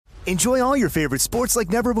Enjoy all your favorite sports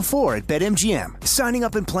like never before at BetMGM. Signing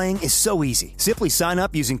up and playing is so easy. Simply sign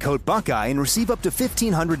up using code Buckeye and receive up to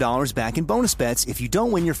 $1,500 back in bonus bets if you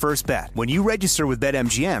don't win your first bet. When you register with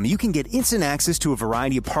BetMGM, you can get instant access to a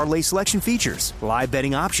variety of parlay selection features, live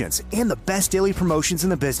betting options, and the best daily promotions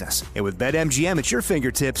in the business. And with BetMGM at your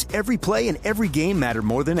fingertips, every play and every game matter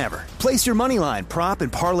more than ever. Place your moneyline, prop,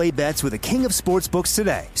 and parlay bets with the king of sportsbooks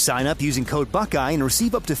today. Sign up using code Buckeye and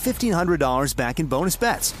receive up to $1,500 back in bonus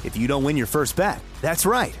bets if you don't win your first bet. That's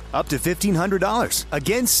right, up to $1,500.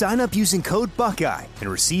 Again, sign up using code Buckeye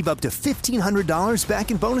and receive up to $1,500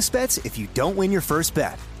 back in bonus bets if you don't win your first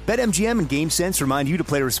bet. BetMGM and GameSense remind you to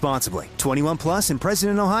play responsibly. 21 plus and present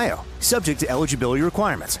in Ohio. Subject to eligibility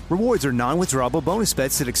requirements. Rewards are non-withdrawable bonus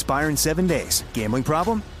bets that expire in 7 days. Gambling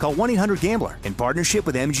problem? Call 1-800-GAMBLER in partnership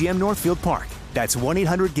with MGM Northfield Park. That's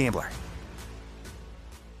 1-800-GAMBLER.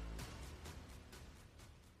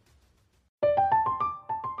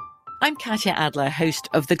 I'm Katya Adler, host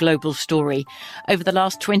of The Global Story. Over the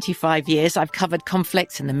last 25 years, I've covered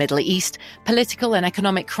conflicts in the Middle East, political and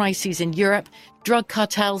economic crises in Europe, drug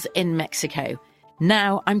cartels in Mexico.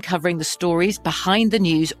 Now I'm covering the stories behind the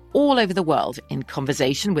news all over the world in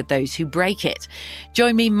conversation with those who break it.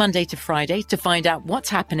 Join me Monday to Friday to find out what's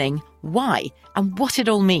happening, why, and what it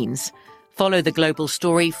all means. Follow The Global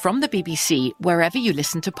Story from the BBC wherever you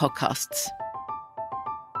listen to podcasts.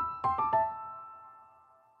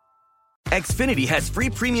 Xfinity has free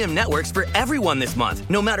premium networks for everyone this month,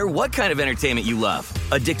 no matter what kind of entertainment you love.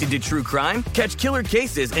 Addicted to true crime? Catch killer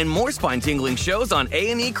cases and more spine-tingling shows on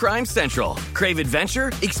A&E Crime Central. Crave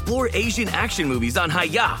adventure? Explore Asian action movies on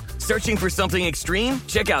Hayya. Searching for something extreme?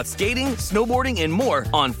 Check out skating, snowboarding, and more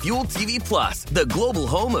on Fuel TV Plus, the global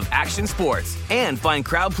home of action sports. And find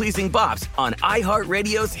crowd-pleasing bops on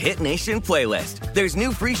iHeartRadio's Hit Nation playlist. There's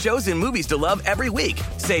new free shows and movies to love every week.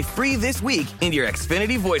 Say free this week in your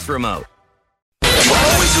Xfinity voice remote.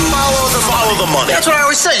 Always follow the money. That's what I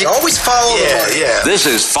always say. You always follow the money. Yeah. This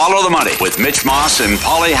is Follow the Money with Mitch Moss and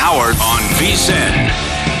Paulie Howard on VSiN.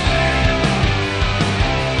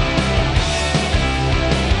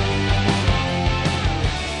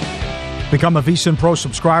 Become a VSiN Pro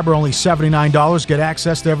subscriber, only $79. Get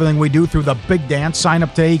access to everything we do through the Big Dance. Sign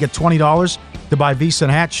up today, you get $20 to buy VSiN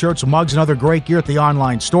hats, shirts, mugs, and other great gear at the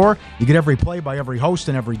online store. You get every play by every host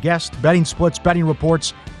and every guest, betting splits, betting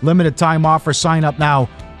reports, limited time offer. Sign up now.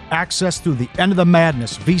 Access through the end of the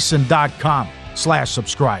madness,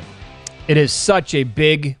 VSiN.com/subscribe. It is such a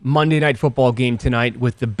big Monday Night Football game tonight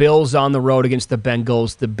with the Bills on the road against the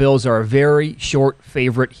Bengals. The Bills are a very short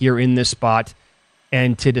favorite here in this spot.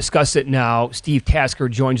 And to discuss it now, Steve Tasker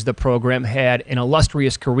joins the program, had an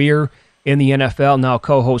illustrious career in the NFL, now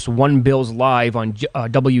co-hosts One Bills Live on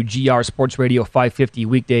WGR Sports Radio 550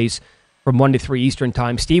 weekdays from 1 to 3 Eastern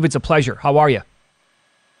Time. Steve, it's a pleasure. How are you?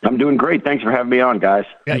 I'm doing great. Thanks for having me on, guys.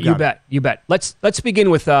 Yeah, you bet. Let's begin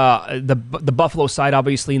with the Buffalo side,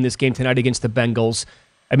 obviously, in this game tonight against the Bengals.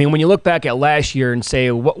 I mean, when you look back at last year and say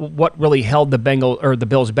what really held the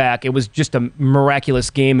Bills back, it was just a miraculous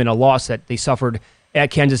game and a loss that they suffered at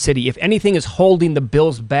Kansas City. If anything is holding the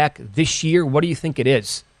Bills back this year, what do you think it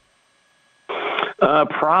is?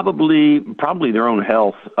 Probably their own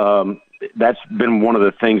health. That's been one of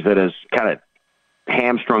the things that has kind of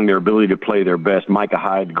hamstrung their ability to play their best. Micah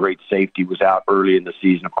Hyde, great safety, was out early in the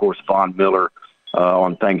season. Of course, Von Miller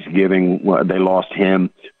on Thanksgiving, they lost him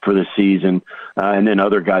for the season. And then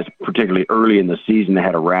other guys, particularly early in the season, they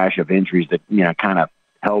had a rash of injuries that kind of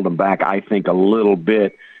held them back, I think, a little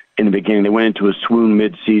bit. In the beginning, they went into a swoon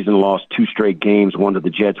mid-season, lost 2 straight games, one to the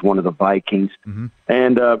Jets, one to the Vikings. Mm-hmm.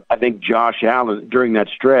 And I think Josh Allen, during that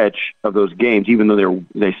stretch of those games, even though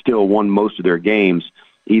they still won most of their games,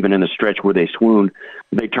 even in the stretch where they swooned,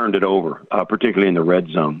 they turned it over, particularly in the red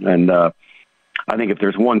zone. And I think if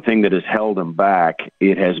there's one thing that has held them back,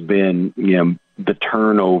 it has been the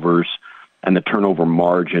turnovers and the turnover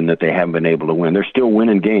margin that they haven't been able to win. They're still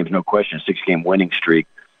winning games, no question, a 6-game winning streak.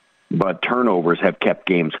 But turnovers have kept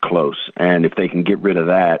games close. And if they can get rid of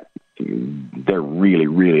that, they're really,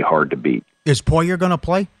 really hard to beat. Is Poyer going to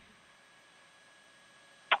play?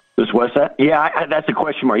 What's that? Yeah, that's a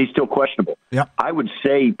question mark. He's still questionable. Yeah. I would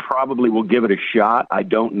say probably we'll give it a shot. I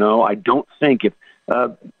don't know. I don't think if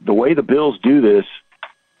the way the Bills do this,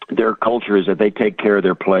 their culture is that they take care of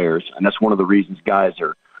their players. And that's one of the reasons guys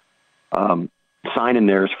are signing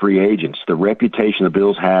there as free agents. The reputation the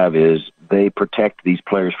Bills have is they protect these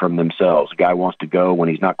players from themselves. A guy wants to go when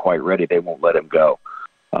he's not quite ready, they won't let him go.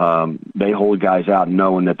 They hold guys out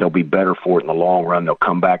knowing that they'll be better for it in the long run. They'll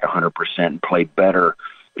come back 100% and play better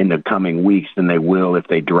in the coming weeks than they will if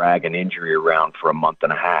they drag an injury around for a month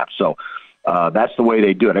and a half. So That's the way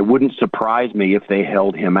they do it. It wouldn't surprise me if they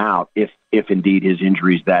held him out, if indeed his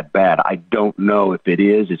injury is that bad. I don't know if it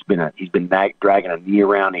is. He's been dragging a knee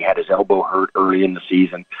around. He had his elbow hurt early in the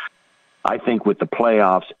season. I think with the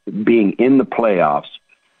playoffs, being in the playoffs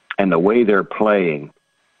and the way they're playing,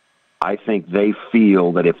 I think they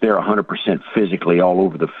feel that if they're 100% physically all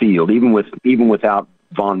over the field, even without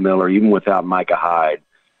Von Miller, even without Micah Hyde,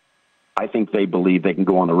 I think they believe they can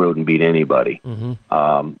go on the road and beat anybody.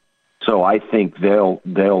 Mm-hmm. So I think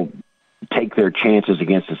they'll take their chances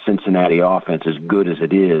against the Cincinnati offense, as good as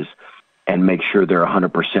it is, and make sure they're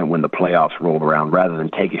 100% when the playoffs roll around, rather than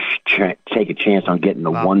take a chance on getting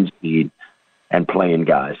the one seed and playing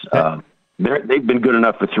guys. They've been good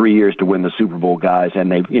enough for 3 years to win the Super Bowl, guys,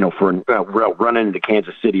 and they've running into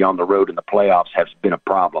Kansas City on the road in the playoffs has been a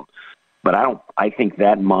problem. But I think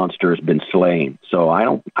that monster has been slain. So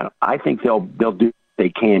I think they'll do what they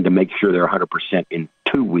can to make sure they're 100% in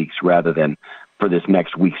 2 weeks rather than for this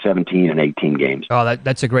next week 17 and 18 games. Oh,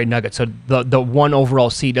 that's a great nugget. So the one overall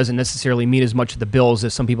seed doesn't necessarily mean as much to the Bills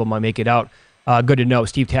as some people might make it out. Good to know.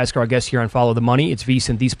 Steve Tasker, our guest here on Follow the Money. It's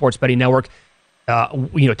VSiN, the Sports Betting Network.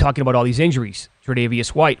 Talking about all these injuries. Tre'Davious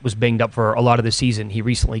White was banged up for a lot of the season. He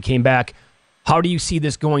recently came back. How do you see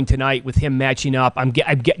this going tonight with him matching up?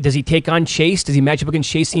 Does he take on Chase? Does he match up against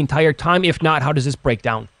Chase the entire time? If not, how does this break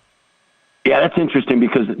down? Yeah, that's interesting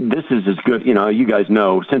because this is as good. You guys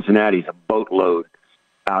know Cincinnati's a boatload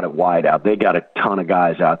out at wideout. They got a ton of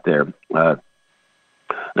guys out there.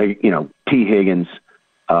 T. Higgins,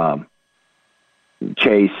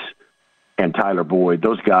 Chase, and Tyler Boyd.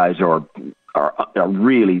 Those guys are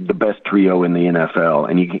really the best trio in the NFL,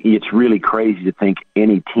 and it's really crazy to think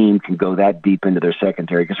any team can go that deep into their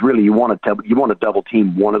secondary, because really you want to double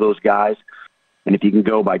team one of those guys, and if you can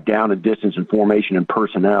go by down and distance and formation and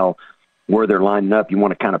personnel where they're lining up, you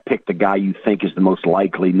want to kind of pick the guy you think is the most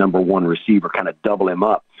likely number one receiver, kind of double him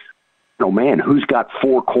up. Oh man, who's got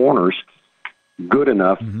four corners good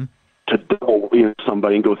enough to double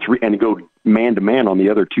somebody and go man to man on the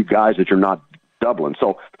other two guys that you're not doubling?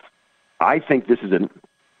 So I think this is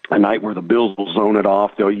a night where the Bills will zone it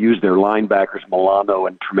off. They'll use their linebackers, Milano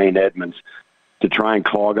and Tremaine Edmonds, to try and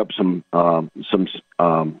clog up some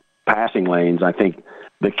passing lanes. I think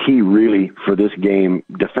the key really for this game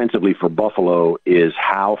defensively for Buffalo is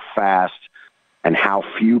how fast and how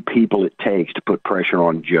few people it takes to put pressure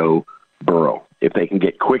on Joe Burrow. If they can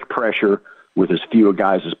get quick pressure with as few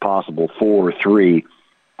guys as possible, 4 or 3,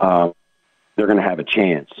 they're going to have a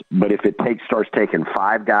chance. But if it starts taking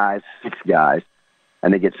 5 guys, 6 guys,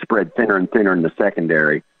 and they get spread thinner and thinner in the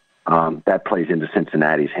secondary, that plays into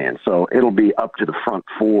Cincinnati's hands. So it'll be up to the front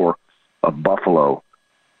 4 of Buffalo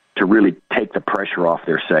to really take the pressure off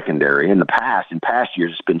their secondary. In past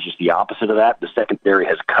years, it's been just the opposite of that. The secondary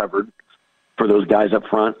has covered for those guys up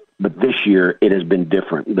front, but this year it has been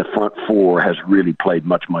different. The front 4 has really played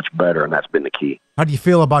much, much better, and that's been the key. How do you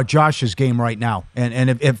feel about Josh's game right now? And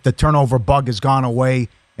if the turnover bug has gone away,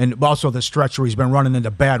 and also the stretch where he's been running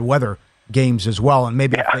into bad weather games as well, and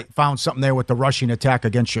maybe if they found something there with the rushing attack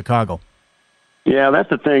against Chicago? Yeah, that's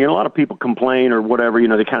the thing. And a lot of people complain or whatever,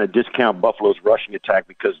 they kind of discount Buffalo's rushing attack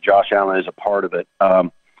because Josh Allen is a part of it.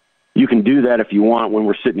 You can do that if you want when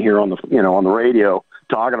we're sitting here on the radio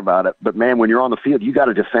talking about it. But man, when you're on the field, you got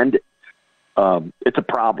to defend it. It's a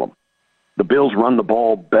problem. The Bills run the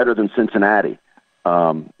ball better than Cincinnati.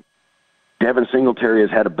 Devin Singletary has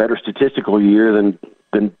had a better statistical year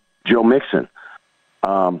than Joe Mixon.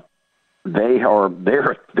 They're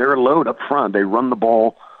a load up front. They run the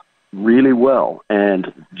ball really well.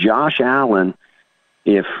 And Josh Allen,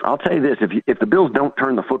 I'll tell you this, if the Bills don't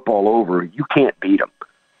turn the football over, you can't beat them.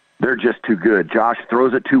 They're just too good. Josh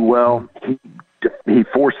throws it too well. He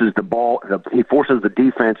forces the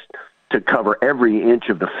defense to cover every inch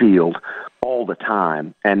of the field all the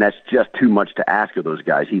time, and that's just too much to ask of those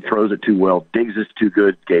guys. He throws it too well. Diggs is too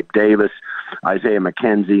good. Gabe Davis, Isaiah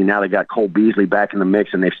McKenzie. Now they got Cole Beasley back in the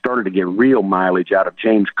mix, and they've started to get real mileage out of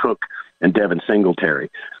James Cook and Devin Singletary.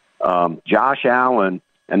 Josh Allen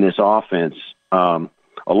and this offense,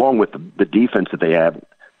 along with the defense that they have,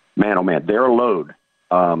 man, oh man, they're a load.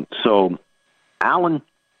 So Allen,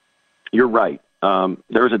 you're right.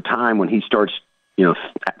 There's a time when he starts,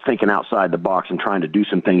 thinking outside the box and trying to do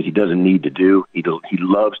some things he doesn't need to do. He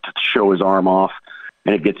loves to show his arm off,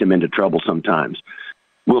 and it gets him into trouble sometimes.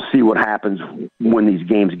 We'll see what happens when these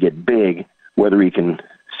games get big, whether he can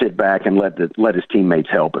sit back and let his teammates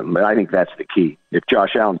help him. But I think that's the key. If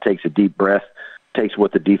Josh Allen takes a deep breath, takes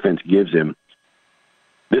what the defense gives him,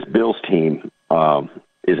 this Bills team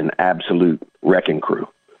is an absolute wrecking crew.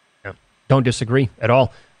 Yeah. Don't disagree at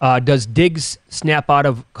all. Does Diggs snap out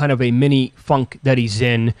of kind of a mini funk that he's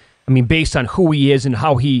in? I mean, based on who he is and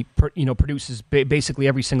how he produces basically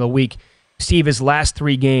every single week. Steve, his last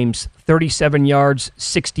 3 games, 37 yards,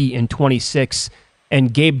 60, and 26.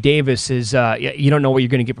 And Gabe Davis is, you don't know what you're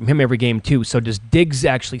going to get from him every game, too. So does Diggs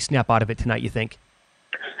actually snap out of it tonight, you think?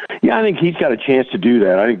 Yeah, I think he's got a chance to do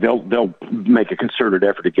that. I think they'll make a concerted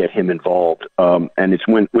effort to get him involved. And it's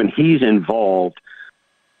when he's involved,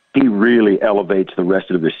 he really elevates the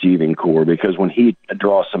rest of the receiving core, because when he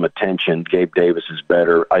draws some attention, Gabe Davis is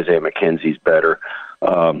better, Isaiah McKenzie's better,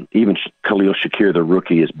 even Khalil Shakir, the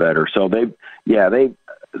rookie, is better. So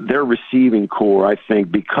their receiving core, I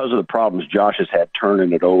think, because of the problems Josh has had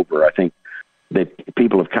turning it over, I think that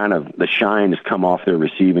people have the shine has come off their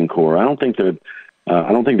receiving core. I don't think they're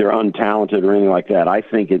untalented or anything like that. I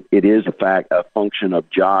think it is a function of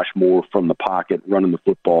Josh more from the pocket, running the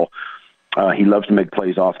football. He loves to make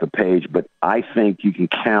plays off the page, but I think you can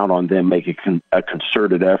count on them making a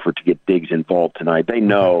concerted effort to get Diggs involved tonight. They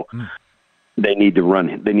know they need to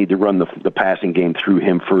run. They need to run the passing game through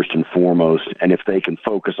him first and foremost, and if they can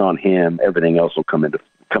focus on him, everything else will come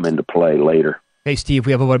into play later. Hey, Steve,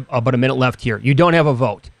 we have about a minute left here. You don't have a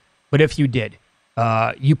vote, but if you did,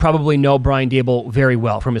 you probably know Brian Daboll very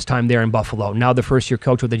well from his time there in Buffalo. Now the first-year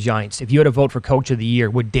coach with the Giants. If you had a vote for Coach of the Year,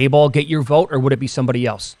 would Daboll get your vote, or would it be somebody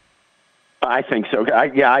else? I think so.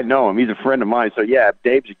 I know him. He's a friend of mine. So, yeah,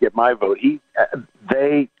 Dave should get my vote.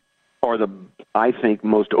 They are I think,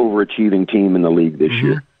 most overachieving team in the league this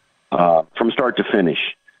year, from start to finish.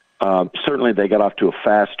 Certainly they got off to a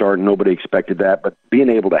fast start. Nobody expected that. But being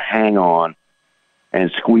able to hang on and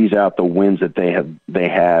squeeze out the wins that they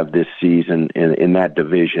have this season in that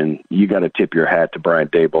division, you got to tip your hat to Brian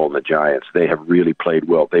Daboll and the Giants. They have really played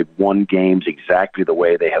well. They've won games exactly the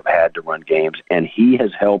way they have had to run games, and he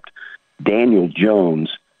has helped Daniel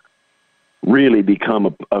Jones really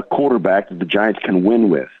become a quarterback that the Giants can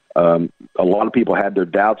win with. A lot of people had their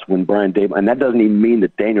doubts when Brian Daboll, and that doesn't even mean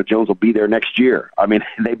that Daniel Jones will be there next year. I mean,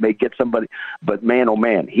 they may get somebody, but man, oh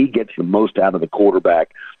man, he gets the most out of the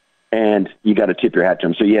quarterback, and you got to tip your hat to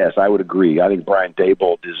him. So yes, I would agree. I think Brian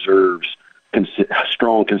Daboll deserves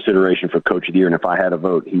strong consideration for Coach of the Year, and if I had a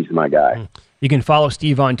vote, he's my guy. You can follow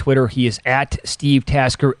Steve on Twitter. He is at Steve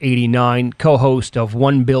Tasker89, co-host of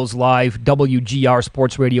One Bills Live, WGR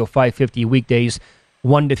Sports Radio 550 weekdays,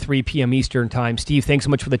 1 to 3 p.m. Eastern Time. Steve, thanks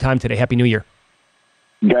so much for the time today. Happy New Year.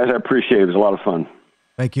 Guys, I appreciate it. It was a lot of fun.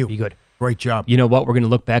 Thank you. Be good. Great job. You know what? We're going to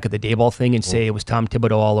look back at the Daboll thing and say it was Tom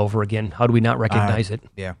Thibodeau all over again. How do we not recognize it?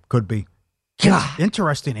 Yeah, could be. God.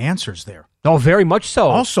 Interesting answers there. Oh, very much so.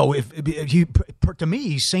 Also, if to me,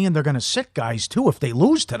 he's saying they're going to sit guys, too, if they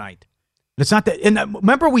lose tonight. It's not that. And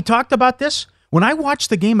remember we talked about this? When I watched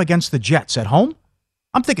the game against the Jets at home,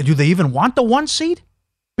 I'm thinking, do they even want the 1 seed?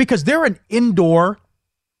 Because they're an indoor.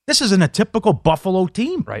 This isn't a typical Buffalo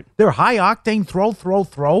team. Right. They're high-octane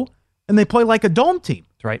throw, and they play like a dome team.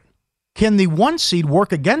 That's right. Can the 1 seed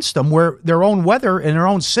work against them where their own weather in their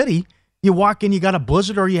own city, you walk in, you got a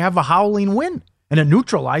blizzard or you have a howling wind, and it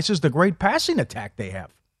neutralizes the great passing attack they have?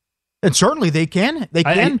 And certainly they can. They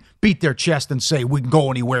can beat their chest and say, we can go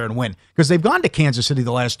anywhere and win. Because they've gone to Kansas City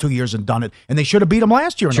the last 2 years and done it, and they should have beat them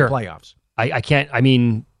last year in the playoffs. I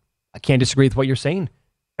can't disagree with what you're saying.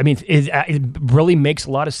 I mean, it really makes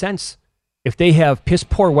a lot of sense. If they have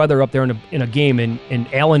piss-poor weather up there in a game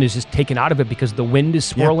and Allen is just taken out of it because the wind is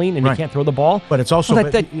swirling and he can't throw the ball. But it's also...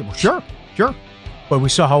 Sure. But we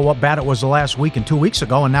saw how bad it was the last week and 2 weeks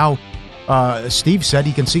ago, and now... Steve said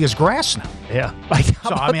he can see his grass now. Yeah.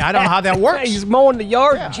 So, I mean, I don't know how that works. He's mowing the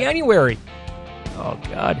yard in January. Oh,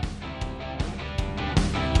 God.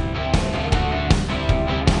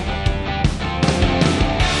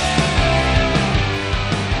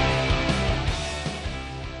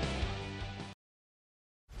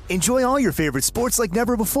 Enjoy all your favorite sports like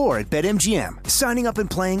never before at BetMGM. Signing up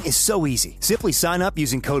and playing is so easy. Simply sign up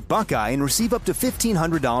using code Buckeye and receive up to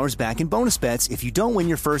 $1,500 back in bonus bets if you don't win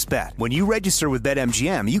your first bet. When you register with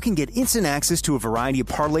BetMGM, you can get instant access to a variety of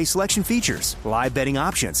parlay selection features, live betting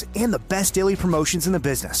options, and the best daily promotions in the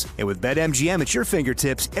business. And with BetMGM at your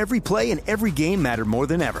fingertips, every play and every game matter more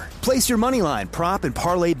than ever. Place your moneyline, prop, and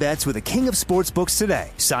parlay bets with the king of sportsbooks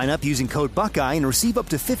today. Sign up using code Buckeye and receive up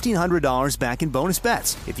to $1,500 back in bonus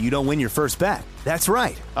bets if you don't win your first bet. That's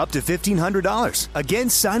right, up to $1,500. Again,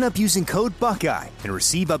 sign up using code Buckeye and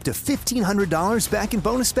receive up to $1,500 back in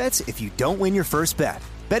bonus bets if you don't win your first bet.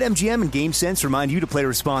 BetMGM and GameSense remind you to play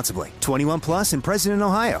responsibly. 21 plus and present in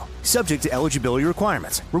Ohio. Subject to eligibility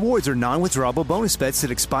requirements. Rewards are non-withdrawable bonus bets that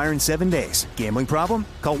expire in 7 days. Gambling problem?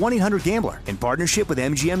 Call 1-800-GAMBLER in partnership with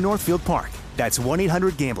MGM Northfield Park. That's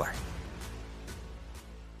 1-800-GAMBLER.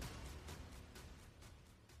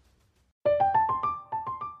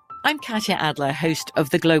 I'm Katya Adler, host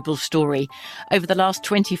of The Global Story. Over the last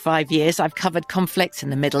 25 years, I've covered conflicts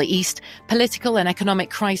in the Middle East, political and economic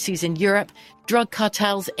crises in Europe, drug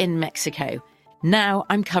cartels in Mexico. Now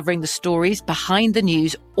I'm covering the stories behind the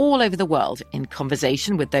news all over the world in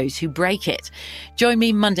conversation with those who break it. Join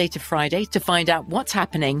me Monday to Friday to find out what's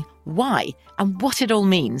happening, why, and what it all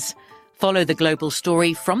means. Follow The Global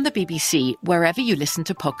Story from the BBC wherever you listen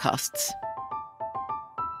to podcasts.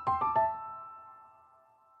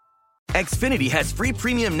 Xfinity has free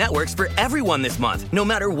premium networks for everyone this month, no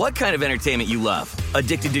matter what kind of entertainment you love.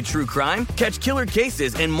 Addicted to true crime? Catch killer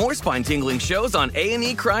cases and more spine-tingling shows on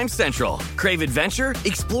A&E Crime Central. Crave adventure?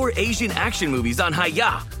 Explore Asian action movies on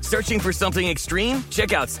Hi-YAH. Searching for something extreme?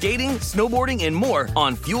 Check out skating, snowboarding, and more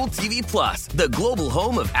on Fuel TV Plus, the global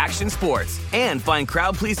home of action sports. And find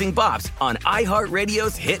crowd-pleasing bops on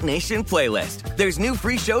iHeartRadio's Hit Nation playlist. There's new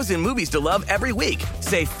free shows and movies to love every week.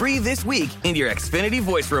 Say free this week in your Xfinity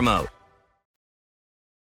voice remote.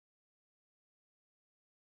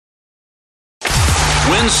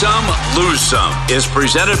 Win Some, Lose Some is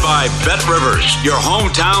presented by BetRivers, your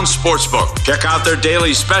hometown sportsbook. Check out their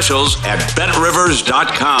daily specials at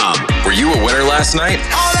BetRivers.com. Were you a winner last night?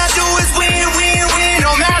 All I do is win, win, win,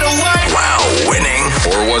 no matter what. Wow, winning.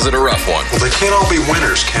 Or was it a rough one? Well, they can't all be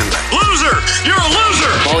winners, can they? Loser! You're a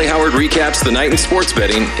loser! Paulie Howard recaps the night in sports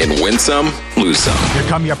betting in Win Some, Lose Some. Here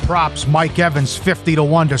come your props. Mike Evans,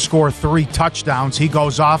 50-1 to score 3 touchdowns. He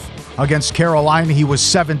goes off against Carolina. He was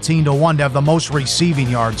 17-1 to have the most receiving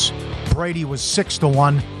yards. Brady was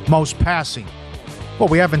 6-1, most passing. Well,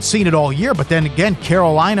 we haven't seen it all year, but then again,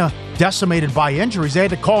 Carolina decimated by injuries. They had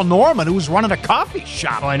to call Norman, who was running a coffee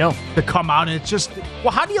shop. Oh, I know. To come out, and it's just,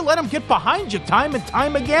 well, how do you let him get behind you time and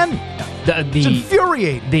time again? It's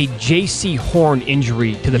infuriating. The J.C. Horn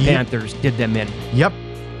injury to the Panthers did them in. Yep,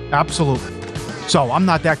 absolutely. So I'm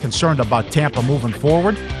not that concerned about Tampa moving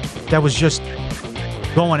forward. That was just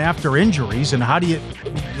going after injuries, and how do you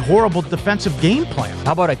horrible defensive game plan.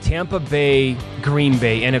 How about a Tampa Bay Green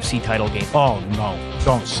Bay NFC title game? Oh no,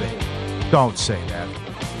 don't say that.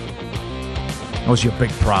 Those are your big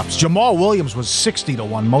props. Jamal Williams was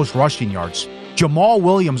 60-1, most rushing yards. Jamal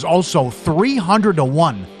Williams also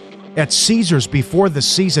 300-1 at Caesars before the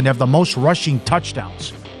season, have the most rushing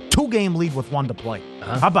touchdowns. 2-game lead with 1 to play.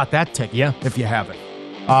 How about that ticket? Yeah, if you have it.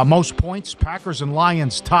 Most points, Packers and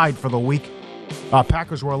Lions tied for the week.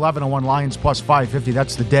 Packers were 11-1, Lions plus 550.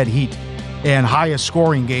 That's the dead heat. And highest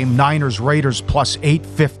scoring game, Niners-Raiders plus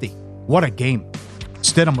 850. What a game.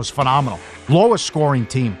 Stidham was phenomenal. Lowest scoring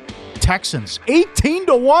team, Texans,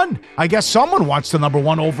 18-1. I guess someone wants the number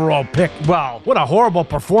 1 overall pick. Wow, what a horrible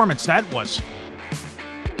performance that was.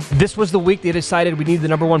 This was the week they decided we needed the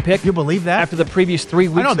number 1 pick? You believe that? After the previous 3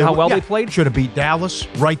 weeks and how well they played? Should have beat Dallas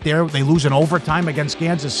right there. They lose in overtime against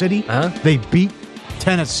Kansas City. They beat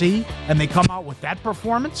Tennessee, and they come out with that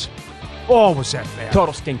performance? Oh, was that bad?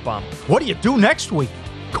 Total stink bomb. What do you do next week?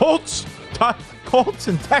 Colts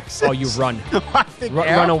and Texans. Oh, you run. I think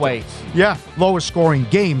run away. Yeah, lowest scoring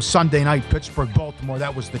game, Sunday night, Pittsburgh-Baltimore.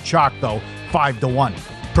 That was the chalk, though, 5-1.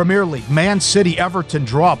 Premier League, Man City, Everton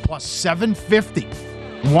draw, plus 750.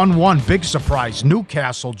 1-1, big surprise.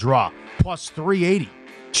 Newcastle draw, plus 380.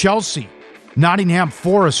 Chelsea, Nottingham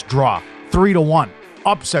Forest draw, 3-1.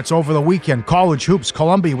 Upsets over the weekend. College hoops.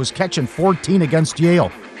 Columbia was catching 14 against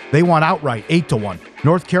Yale. They won outright, 8-1.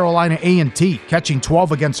 North Carolina A&T catching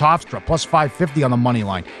 12 against Hofstra, plus 550 on the money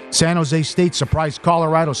line. San Jose State surprised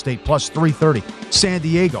Colorado State, plus 330. San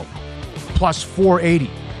Diego, plus 480.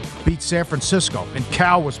 Beat San Francisco. And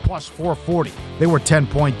Cal was plus 440. They were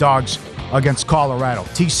 10-point dogs against Colorado.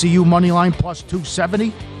 TCU money line, plus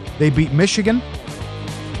 270. They beat Michigan.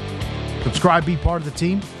 Subscribe, be part of the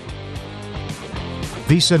team.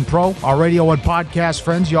 VSiN Pro, our radio and podcast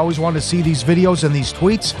friends, you always want to see these videos and these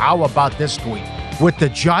tweets. How about this tweet? With the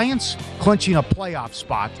Giants clinching a playoff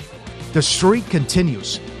spot, the streak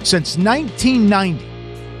continues. Since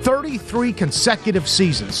 1990, 33 consecutive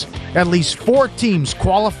seasons, at least 4 teams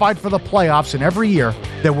qualified for the playoffs in every year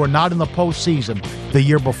that were not in the postseason the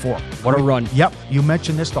year before. What a run. Yep, you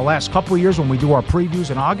mentioned this the last couple of years when we do our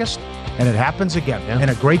previews in August, and it happens again. Yeah.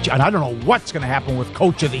 And I don't know what's going to happen with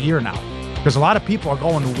Coach of the Year now. Because a lot of people are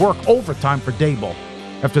going to work overtime for Daboll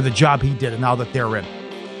after the job he did and now that they're in.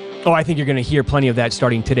 Oh, I think you're going to hear plenty of that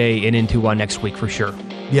starting today and into next week for sure.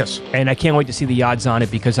 Yes. And I can't wait to see the odds on it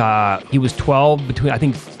because he was 12 and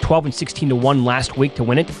 16-1 last week to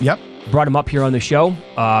win it. Yep. Brought him up here on the show.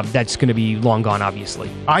 That's going to be long gone, obviously.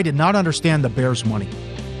 I did not understand the Bears' money.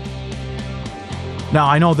 Now,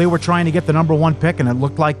 I know they were trying to get the number 1 pick, and it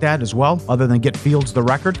looked like that as well, other than get Fields the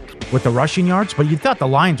record with the rushing yards, but you thought the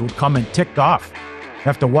Lions would come and ticked off.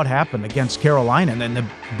 after what happened against Carolina, and then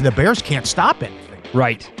the Bears can't stop anything.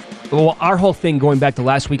 Right. Well, our whole thing going back to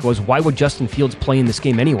last week was, why would Justin Fields play in this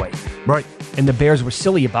game anyway? Right. And the Bears were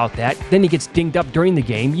silly about that. Then he gets dinged up during the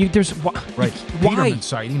game. Right. Why? Peterman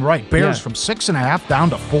sighting. Right. Bears from 6.5 down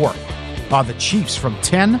to 4. The Chiefs from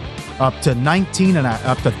 10 up to 19 and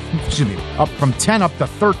up from 10 up to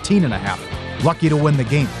 13.5. Lucky to win the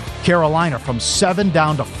game. Carolina from 7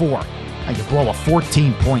 down to 4. And you blow a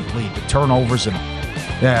 14-point lead. The turnovers and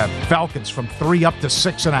Falcons from 3 up to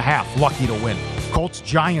 6.5. Lucky to win. Colts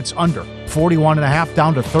Giants under 41.5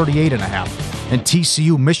 down to 38.5. And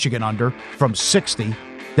TCU Michigan under from 60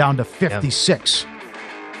 down to 56.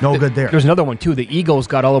 No good there. There's another one, too. The Eagles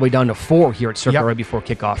got all the way down to 4 here at Circa right before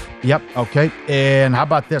kickoff. Yep, okay. And how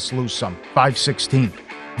about this, lose some? 5-16.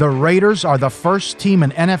 The Raiders are the first team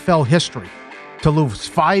in NFL history to lose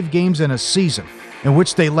 5 games in a season in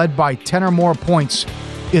which they led by 10 or more points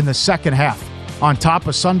in the second half. On top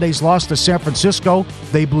of Sunday's loss to San Francisco,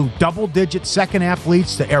 they blew double-digit second-half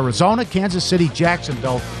leads to Arizona, Kansas City,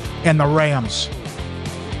 Jacksonville, and the Rams.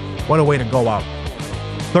 What a way to go out.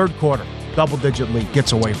 Third quarter, double-digit lead,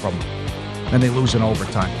 gets away from them. And they lose in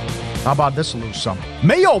overtime. How about this lose some?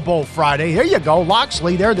 Mayo Bowl Friday. Here you go.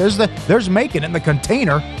 Loxley, there's Macon in the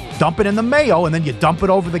container. Dump it in the mayo, and then you dump it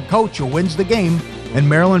over the coach who wins the game. And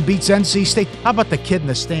Maryland beats NC State. How about the kid in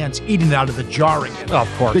the stands eating it out of the jar again? Oh,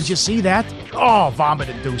 of course. Did you see that? Oh,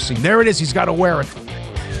 vomit-inducing. There it is. He's got to wear it.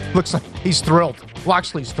 Looks like he's thrilled.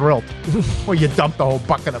 Loxley's thrilled. Well, you dump the whole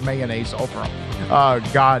bucket of mayonnaise over him. Oh,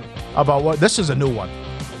 God. How about what? This is a new one.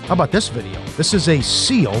 How about this video? This is a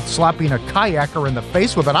seal slapping a kayaker in the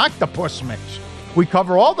face with an octopus mix. We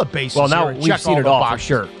cover all the bases. Well, now here and we've check seen it all for boxes.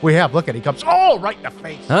 sure. We have. Look at it. He comes, right in the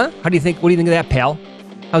face. Huh? What do you think of that, pal?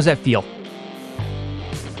 How's that feel?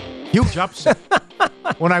 Huge upset.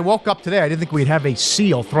 When I woke up today, I didn't think we'd have a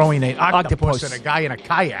seal throwing an octopus at a guy in a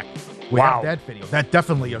kayak. We have that video. That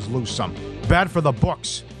definitely is loose some. Bad for the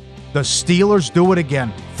books. The Steelers do it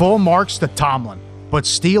again. Full marks to Tomlin. But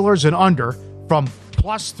Steelers and under from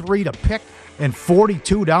 +3 to pick and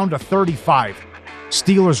 42 down to 35.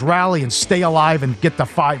 Steelers rally and stay alive and get to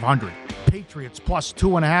 500. Patriots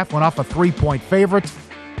 +2.5 went off a 3-point favorite.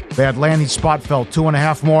 They had landing spot, fell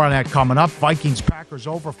 2.5 more on that coming up. Vikings, Packers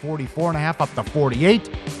over 44.5 up to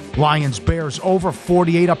 48. Lions, Bears over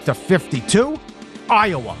 48 up to 52.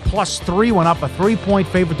 Iowa +3 went up a 3-point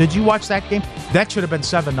favorite. Did you watch that game? That should have been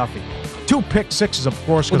 7-0. 2 pick sixes, of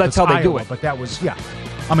course. Well, that's how they Iowa, do it. But that was,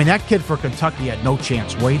 I mean, that kid for Kentucky had no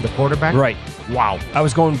chance. Wade, the quarterback? Right. Wow. I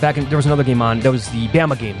was going back, and there was another game on. That was the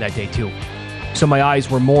Bama game that day, too. So my eyes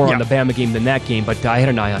were more on the Bama game than that game, but I had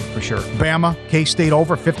an eye on it for sure. Bama, K-State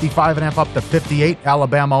over 55.5 up to 58.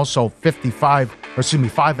 Alabama also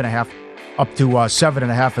 5.5 up to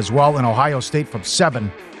 7.5 as well. And Ohio State from 7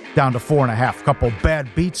 down to 4.5. Couple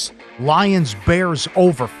bad beats. Lions, Bears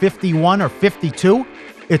over 51 or 52.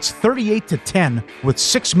 It's 38-10 with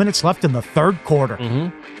 6 minutes left in the third quarter.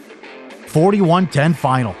 41-10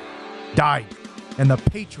 final. Died. And the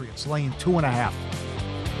Patriots laying 2.5.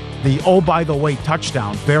 The by the way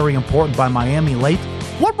touchdown, very important by Miami late.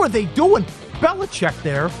 What were they doing? Belichick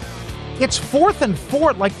there. It's 4th and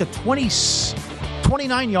 4 at like the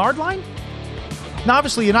 29-yard line. Now,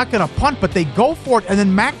 obviously, you're not going to punt, but they go for it. And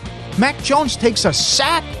then Mac Jones takes a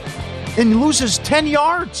sack and loses 10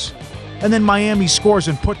 yards. And then Miami scores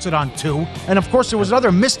and puts it on 2. And, of course, there was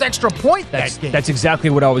another missed extra point that game. That's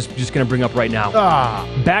exactly what I was just going to bring up right now.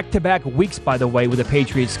 Back-to-back weeks, by the way, with the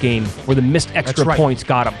Patriots game where the missed extra points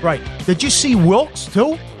got them. Right. Did you see Wilkes,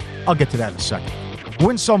 too? I'll get to that in a second.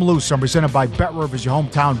 Win Some, Lose Some, presented by Bet Rivers, your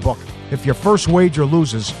hometown book. If your first wager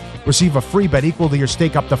loses, receive a free bet equal to your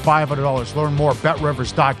stake up to $500. Learn more at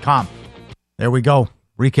BetRivers.com. There we go.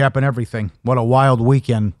 Recapping everything. What a wild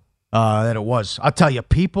weekend that it was. I'll tell you,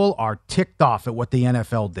 people are ticked off at what the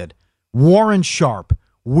NFL did. Warren Sharp,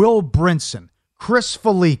 Will Brinson, Chris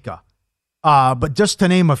Felica, but just to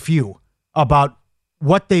name a few about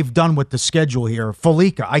what they've done with the schedule here.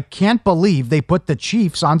 Felica, I can't believe they put the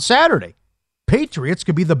Chiefs on Saturday. Patriots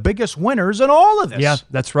could be the biggest winners in all of this. Yeah,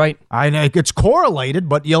 that's right. I know it's correlated,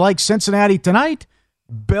 but you like Cincinnati tonight.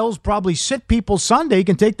 Bills probably sit people Sunday. You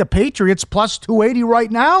can take the Patriots +280 right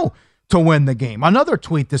now to win the game. Another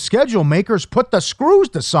tweet, the schedule makers put the screws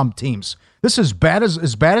to some teams. This is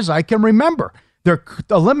as bad as I can remember. They're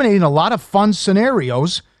eliminating a lot of fun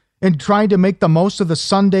scenarios and trying to make the most of the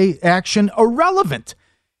Sunday action irrelevant.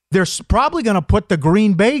 They're probably going to put the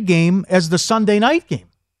Green Bay game as the Sunday night game.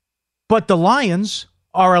 But the Lions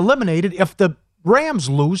are eliminated if the Rams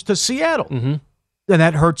lose to Seattle. And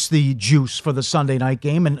that hurts the juice for the Sunday night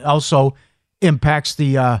game and also impacts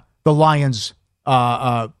the Lions'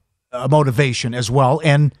 motivation as well.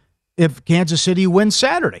 And if Kansas City wins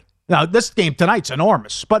Saturday. Now, this game tonight's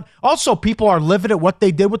enormous, but also people are livid at what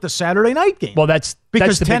they did with the Saturday night game. Well, that's the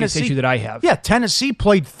biggest issue that I have. Yeah, Tennessee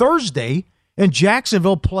played Thursday, and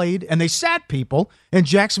Jacksonville played, and they sat people, and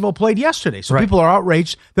Jacksonville played yesterday. So people are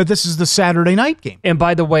outraged that this is the Saturday night game. And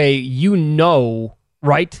by the way,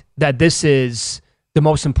 right, that this is the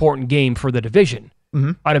most important game for the division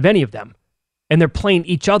out of any of them. And they're playing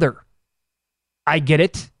each other. I get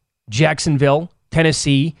it. Jacksonville,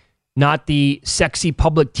 Tennessee, not the sexy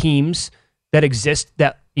public teams that exist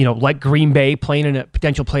that, like Green Bay playing in a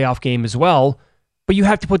potential playoff game as well. But you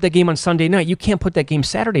have to put that game on Sunday night. You can't put that game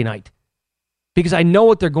Saturday night. Because I know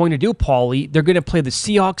what they're going to do, Paulie. They're going to play the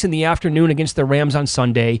Seahawks in the afternoon against the Rams on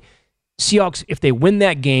Sunday. Seahawks, if they win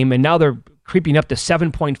that game, and now they're creeping up to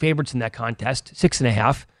 7-point favorites in that contest,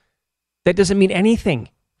 6.5, that doesn't mean anything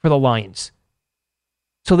for the Lions.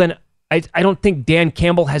 So then I don't think Dan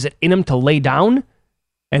Campbell has it in him to lay down,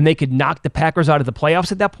 and they could knock the Packers out of the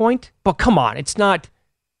playoffs at that point. But come on, it's not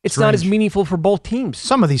as meaningful for both teams.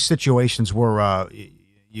 Some of these situations were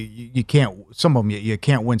you can't. Some of them you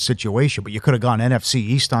can't win situation, but you could have gone NFC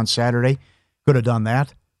East on Saturday. Could have done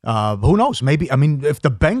that. Who knows? Maybe if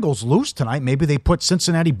the Bengals lose tonight, maybe they put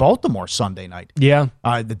Cincinnati-Baltimore Sunday night. Yeah,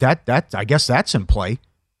 that I guess that's in play.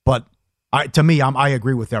 But to me, I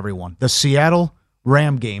agree with everyone. The Seattle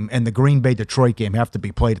Ram game and the Green Bay Detroit game have to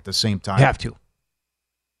be played at the same time. Have to.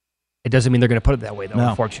 It doesn't mean they're going to put it that way, though,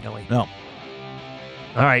 unfortunately. No.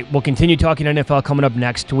 All right, we'll continue talking NFL coming up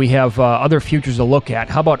next. We have other futures to look at.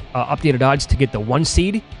 How about updated odds to get the 1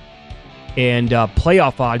 seed and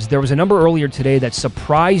playoff odds? There was a number earlier today that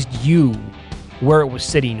surprised you where it was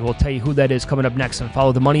sitting. We'll tell you who that is coming up next. And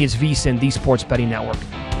Follow the Money. It's VSiN, the Sports Betting Network.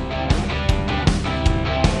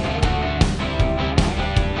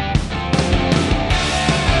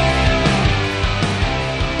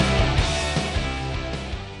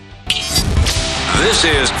 This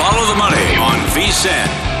is Follow the Money on VSiN.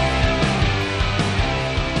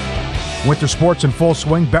 Winter sports in full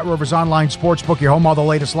swing. BetRivers Online Sportsbook, your home, all the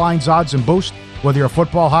latest lines, odds, and boosts. Whether you're a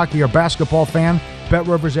football, hockey, or basketball fan,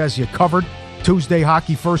 BetRivers has you covered. Tuesday,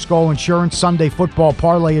 hockey first goal insurance. Sunday, football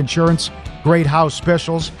parlay insurance. Great house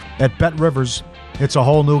specials at BetRivers. It's a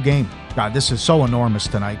whole new game. God, this is so enormous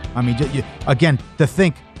tonight. I mean, again, to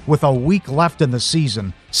think with a week left in the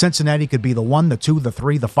season, Cincinnati could be the 1, the 2, the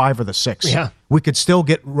 3, the 5, or the 6. Yeah. We could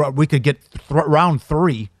get round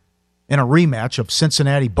 3 in a rematch of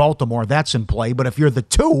Cincinnati-Baltimore. That's in play. But if you're the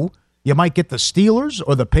 2, you might get the Steelers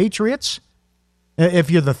or the Patriots. If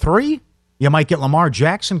you're the 3, you might get Lamar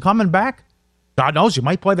Jackson coming back. God knows, you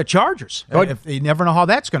might play the Chargers. You never know how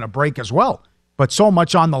that's going to break as well. But so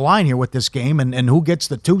much on the line here with this game, and who gets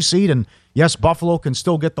the 2 seed. And yes, Buffalo can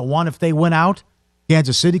still get the 1 if they win out.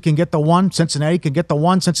 Kansas City can get the 1. Cincinnati can get the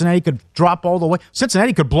 1. Cincinnati could drop all the way.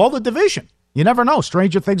 Cincinnati could blow the division. You never know.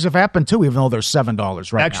 Stranger things have happened, too, even though they're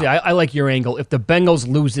 $7 right Actually, now. I like your angle. If the Bengals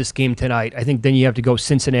lose this game tonight, I think then you have to go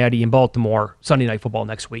Cincinnati and Baltimore Sunday Night Football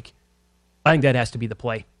next week. I think that has to be the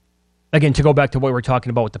play. Again, to go back to what we were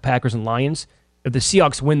talking about with the Packers and Lions, if the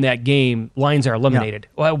Seahawks win that game, Lions are eliminated.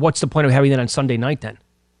 Yeah. Well, what's the point of having that on Sunday night then?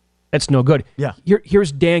 That's no good. Yeah.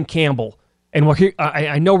 Here's Dan Campbell. And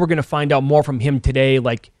I know we're going to find out more from him today.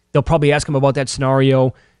 Like, they'll probably ask him about that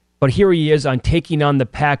scenario. But here he is on taking on the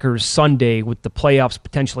Packers Sunday with the playoffs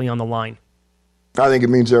potentially on the line. I think it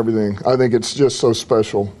means everything. I think it's just so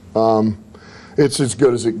special. It's as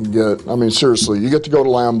good as it can get. I mean, seriously, you get to go to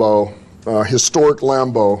Lambeau, historic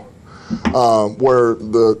Lambeau, where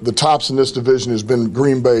the tops in this division has been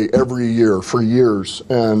Green Bay every year for years.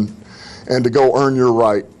 And to go earn your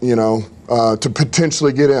right, to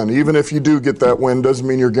potentially get in. Even if you do get that win, doesn't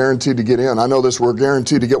mean you're guaranteed to get in. I know we're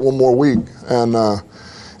guaranteed to get one more week.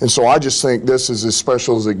 And so I just think this is as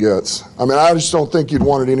special as it gets. I mean, I just don't think you'd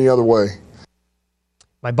want it any other way.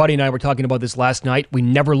 My buddy and I were talking about this last night. We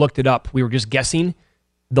never looked it up. We were just guessing.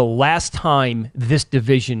 The last time this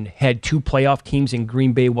division had 2 playoff teams and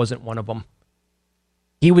Green Bay wasn't one of them.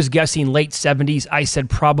 He was guessing late 70s. I said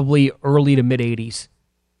probably early to mid 80s.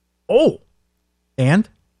 Oh, and?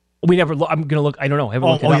 We never look. I'm going to look. I don't know. I haven't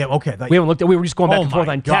looked it up. Yeah, okay. We haven't looked at. We were just going back and forth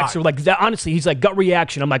on text. We're like, honestly, he's like, gut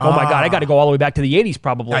reaction. I'm like, oh my God, I got to go all the way back to the 80s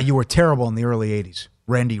probably. Yeah, you were terrible in the early 80s.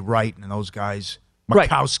 Randy Wright and those guys.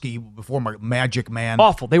 Markowski before Magic Man.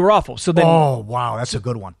 Awful. They were awful. So then. Oh, wow. That's a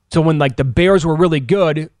good one. So when the Bears were really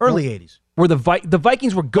good. Early 80s. Where the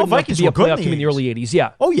Vikings were good enough to be a playoff team in the early 80s.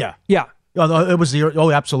 Yeah. Oh, yeah. Yeah. It was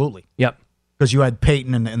absolutely. Yep. Because you had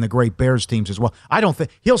Peyton and the great Bears teams as well. I don't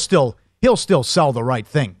think he'll still sell the right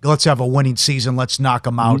thing. Let's have a winning season. Let's knock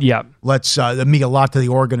them out. Yeah. Let's mean a lot to the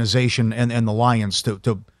organization and the Lions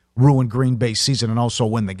to ruin Green Bay's season and also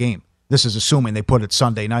win the game. This is assuming they put it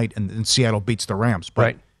Sunday night and Seattle beats the Rams.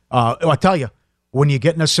 But I tell you, when you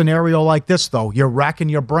get in a scenario like this, though, you're racking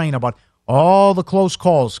your brain about all the close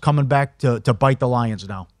calls coming back to bite the Lions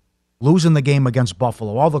now. Losing the game against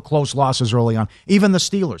Buffalo, all the close losses early on. Even the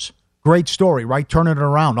Steelers. Great story, right? Turning it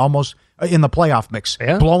around, almost in the playoff mix.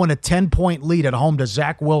 Yeah. Blowing a 10-point lead at home to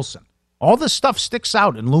Zach Wilson. All this stuff sticks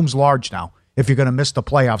out and looms large now if you're going to miss the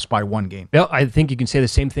playoffs by one game. Yeah, I think you can say the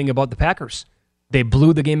same thing about the Packers. They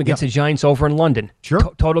blew the game against the Giants over in London. Sure.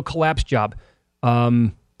 Total collapse job.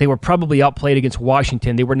 They were probably outplayed against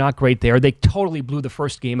Washington. They were not great there. They totally blew the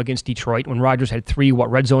first game against Detroit when Rodgers had 3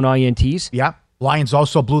 red zone INTs. Yeah. Lions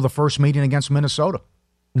also blew the first meeting against Minnesota.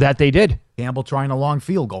 That they did. Campbell trying a long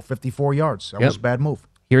field goal, 54 yards. That was a bad move.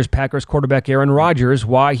 Here's Packers quarterback Aaron Rodgers,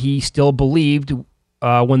 why he still believed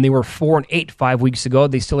when they were 4-8 5 weeks ago,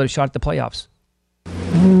 they still had a shot at the playoffs.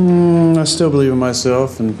 I still believe in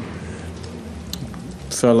myself and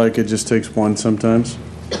felt like it just takes one sometimes.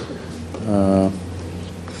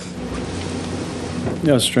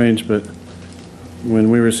 It's strange, but when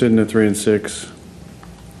we were sitting at 3-6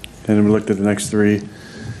 and we looked at the next 3,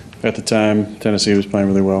 at the time, Tennessee was playing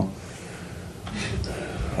really well.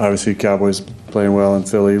 Obviously, Cowboys playing well, and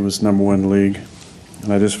Philly was number 1 in the league.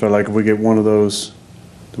 And I just felt like if we get one of those,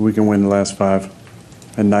 we can win the last 5.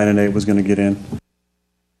 And 9-8 was going to get in.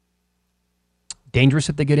 Dangerous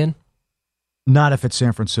if they get in? Not if it's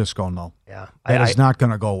San Francisco, no. Yeah. That is not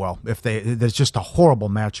going to go well. There's just a horrible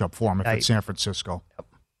matchup for them if it's San Francisco. Yep.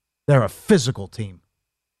 They're a physical team.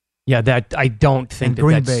 Yeah, that I don't think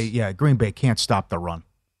Green Bay can't stop the run.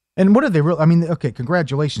 And what did they really? I mean, okay,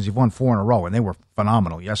 congratulations, you've won 4 in a row, and they were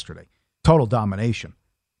phenomenal yesterday. Total domination.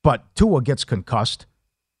 But Tua gets concussed.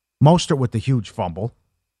 Mostert with the huge fumble.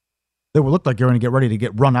 They looked like you're going to get ready to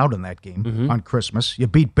get run out in that game on Christmas. You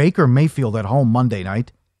beat Baker Mayfield at home Monday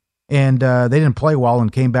night, and they didn't play well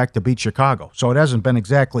and came back to beat Chicago. So it hasn't been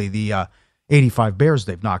exactly the 85 Bears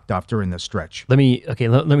they've knocked off during this stretch. Let me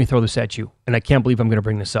throw this at you, and I can't believe I'm going to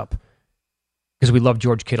bring this up because we love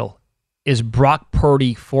George Kittle. Is Brock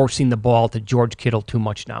Purdy forcing the ball to George Kittle too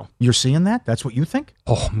much now? You're seeing that? That's what you think?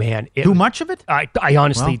 Oh, man. Too much of it? I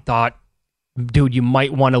honestly thought, dude, you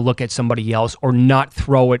might want to look at somebody else or not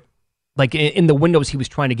throw it. Like in the windows he was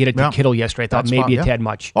trying to get it to Kittle yesterday, I thought maybe a tad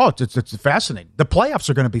much. Oh, it's fascinating. The playoffs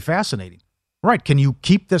are going to be fascinating. Right. Can you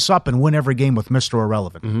keep this up and win every game with Mr.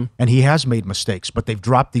 Irrelevant? And he has made mistakes, but they've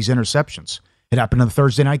dropped these interceptions. It happened in the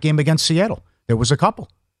Thursday night game against Seattle. There was a couple.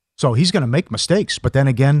 So he's going to make mistakes. But then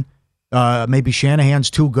again, maybe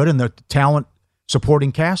Shanahan's too good and the talent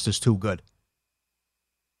supporting cast is too good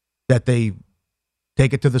that they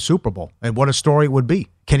take it to the Super Bowl. And what a story it would be.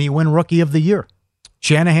 Can he win Rookie of the Year?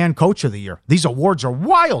 Shanahan Coach of the Year. These awards are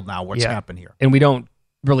wild now, what's happened here. And we don't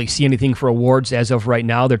really see anything for awards as of right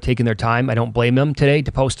now. They're taking their time. I don't blame them today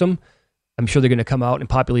to post them. I'm sure they're going to come out and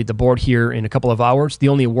populate the board here in a couple of hours. The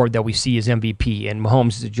only award that we see is MVP, and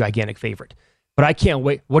Mahomes is a gigantic favorite. But I can't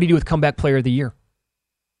wait. What do you do with Comeback Player of the Year?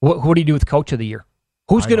 What do you do with Coach of the Year?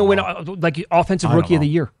 Who's going to win like Offensive Rookie of the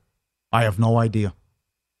Year? I have no idea.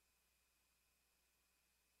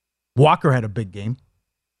 Walker had a big game.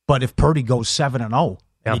 But if Purdy goes 7-0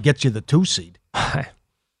 and he gets you the 2 seed, and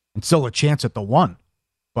still a chance at the 1.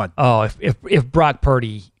 But if Brock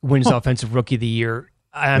Purdy wins Offensive Rookie of the Year,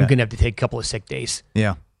 I'm going to have to take a couple of sick days.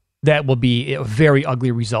 Yeah. That will be a very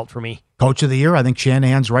ugly result for me. Coach of the Year, I think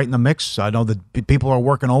Shanahan's right in the mix. I know that people are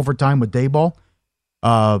working overtime with Daboll.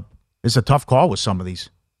 It's a tough call with some of these.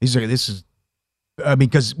 Because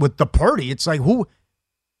with the Purdy, it's like who?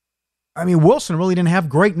 I mean, Wilson really didn't have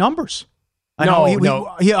great numbers.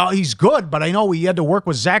 He's good, but I know he had to work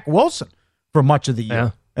with Zach Wilson for much of the year.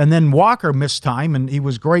 Yeah. And then Walker missed time, and he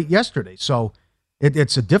was great yesterday. So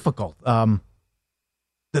it's a difficult.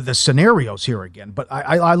 The scenarios here again, but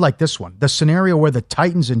I like this one. The scenario where the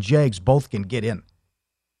Titans and Jags both can get in.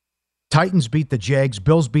 Titans beat the Jags,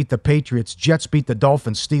 Bills beat the Patriots, Jets beat the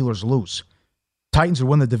Dolphins, Steelers lose. Titans would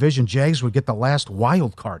win the division, Jags would get the last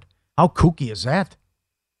wild card. How kooky is that?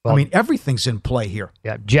 Well, I mean, everything's in play here.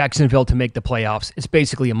 Yeah, Jacksonville to make the playoffs. It's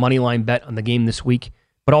basically a money line bet on the game this week,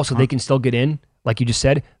 but also they can still get in. Like you just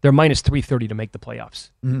said, they're minus 330 to make the playoffs.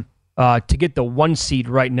 To get the 1 seed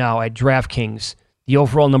right now at DraftKings, the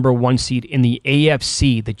overall number 1 seed in the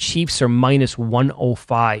AFC, the Chiefs are minus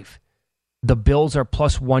 105. The Bills are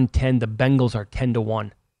plus 110. The Bengals are 10-1.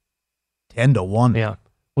 10-1. Yeah.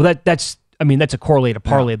 Well, that's a correlated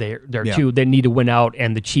parlay there too. They need to win out,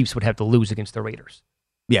 and the Chiefs would have to lose against the Raiders.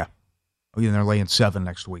 Yeah. They're laying 7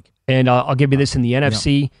 next week. And I'll give you this in the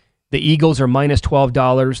NFC. The Eagles are minus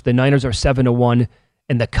 $12. The Niners are 7-1,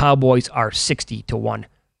 and the Cowboys are 60-1.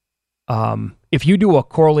 If you do a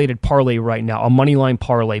correlated parlay right now, a money line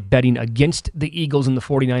parlay betting against the Eagles and the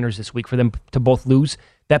 49ers this week for them to both lose,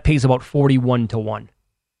 that pays about 41-1.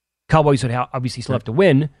 Cowboys would obviously still have to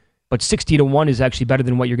win, but 60-1 is actually better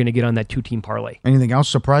than what you're going to get on that two-team parlay. Anything else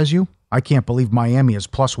surprise you? I can't believe Miami is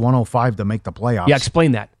plus 105 to make the playoffs. Yeah,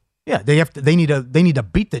 explain that. Yeah, they need to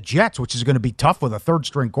beat the Jets, which is going to be tough with a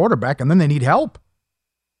third-string quarterback, and then they need help.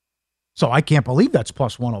 So I can't believe that's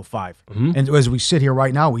plus 105. Mm-hmm. And as we sit here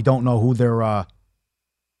right now, we don't know who they're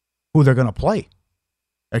going to play,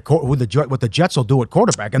 what the Jets will do at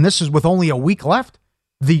quarterback. And this is with only a week left.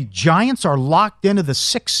 The Giants are locked into the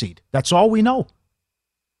 6th seed. That's all we know.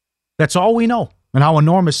 That's all we know. And how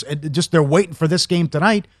enormous, just they're waiting for this game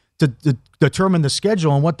tonight to determine the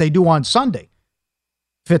schedule and what they do on Sunday.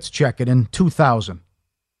 Fitz check it in 2000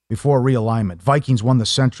 before realignment. Vikings won the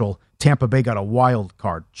Central. Tampa Bay got a wild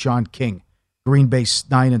card. Sean King. Green Bay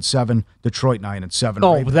 9-7. Detroit 9-7.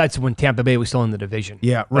 Oh, but that's when Tampa Bay was still in the division.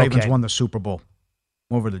 Yeah, Ravens won the Super Bowl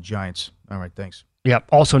over the Giants. All right, thanks. Yeah,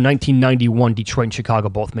 also 1991, Detroit and Chicago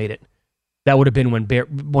both made it. That would have been when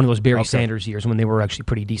one of those Barry Sanders years when they were actually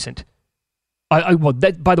pretty decent. By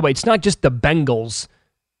the way, it's not just the Bengals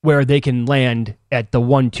where they can land at the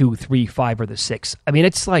 1, 2, 3, 5, or the 6. I mean,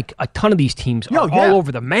 it's like a ton of these teams are all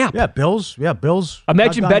over the map. Yeah, Bills.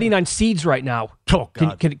 Imagine betting on seeds right now. Oh,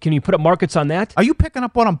 God. Can you put up markets on that? Are you picking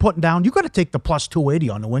up what I'm putting down? You got to take the plus 280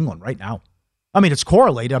 on New England right now. I mean, it's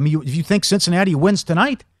correlated. I mean, if you think Cincinnati wins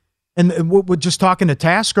tonight, and we're just talking to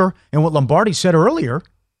Tasker and what Lombardi said earlier,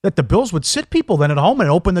 that the Bills would sit people then at home and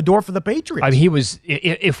open the door for the Patriots. I mean,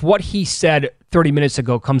 if what he said 30 minutes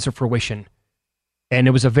ago comes to fruition, and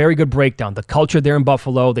it was a very good breakdown. The culture there in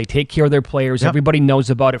Buffalo, they take care of their players. Yep. Everybody knows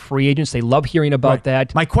about it. Free agents, they love hearing about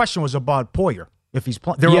that. My question was about Poyer. If he's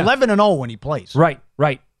playing, they're 11-0 when he plays. Right.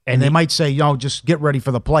 And they might say, just get ready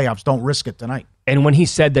for the playoffs. Don't risk it tonight. And when he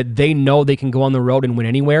said that they know they can go on the road and win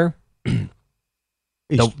anywhere,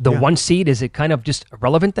 the 1 seed, is it kind of just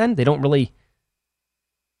irrelevant then? They don't really.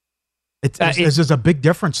 There's a big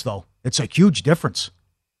difference, though. It's a huge difference.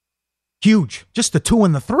 Huge. Just the 2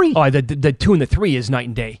 and the 3. Oh, the 2 and the 3 is night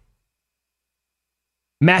and day.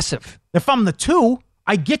 Massive. If I'm the 2,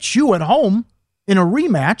 I get you at home in a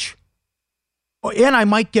rematch, and I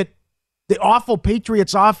might get the awful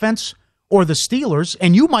Patriots offense or the Steelers,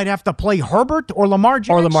 and you might have to play Herbert or Lamar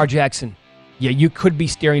Jackson. Yeah, you could be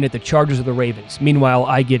staring at the Chargers or the Ravens. Meanwhile,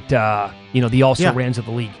 I get the also-rans of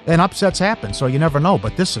the league. And upsets happen, so you never know.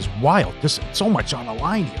 But this is wild. There's so much on the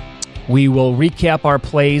line here. We will recap our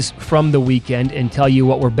plays from the weekend and tell you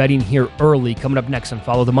what we're betting here early. Coming up next on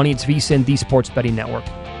Follow the Money, it's VSiN, the Sports Betting Network.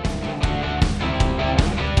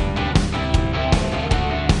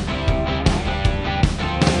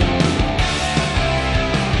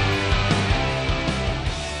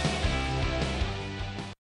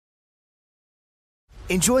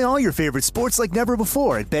 Enjoy all your favorite sports like never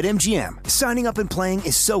before at BetMGM. Signing up and playing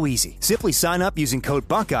is so easy. Simply sign up using code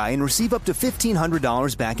Buckeye and receive up to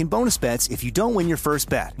 $1,500 back in bonus bets if you don't win your first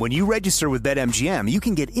bet. When you register with BetMGM, you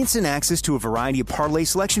can get instant access to a variety of parlay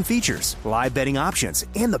selection features, live betting options,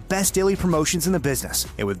 and the best daily promotions in the business.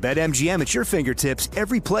 And with BetMGM at your fingertips,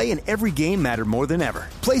 every play and every game matter more than ever.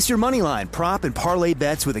 Place your moneyline, prop, and parlay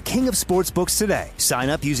bets with the king of sportsbooks today. Sign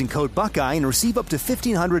up using code Buckeye and receive up to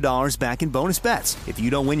 $1,500 back in bonus bets if you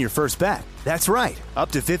don't win your first bet. That's right,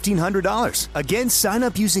 up to $1,500. Again, sign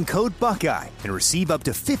up using code Buckeye and receive up to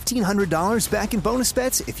 $1,500 back in bonus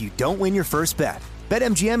bets if you don't win your first bet.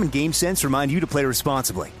 BetMGM and GameSense remind you to play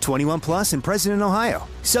responsibly. 21 plus and present in Ohio.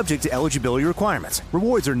 Subject to eligibility requirements.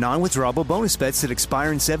 Rewards are non-withdrawable bonus bets that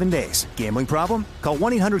expire in 7 days. Gambling problem? Call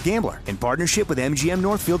 1-800-GAMBLER in partnership with MGM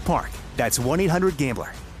Northfield Park. That's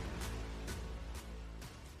 1-800-GAMBLER.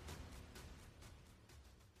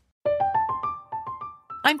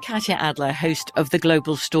 I'm Katya Adler, host of The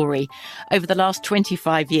Global Story. Over the last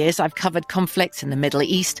 25 years, I've covered conflicts in the Middle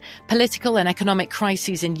East, political and economic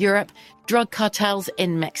crises in Europe, drug cartels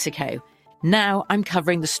in Mexico. Now I'm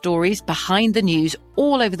covering the stories behind the news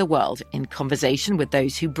all over the world in conversation with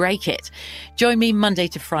those who break it. Join me Monday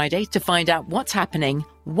to Friday to find out what's happening,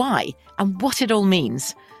 why, and what it all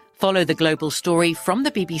means. Follow The Global Story from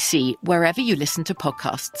the BBC wherever you listen to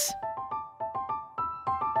podcasts.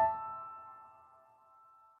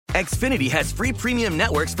 Xfinity has free premium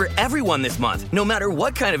networks for everyone this month, no matter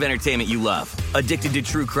what kind of entertainment you love. Addicted to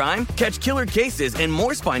true crime? Catch killer cases and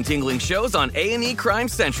more spine-tingling shows on A&E Crime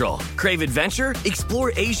Central. Crave adventure?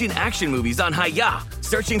 Explore Asian action movies on Hi-YAH.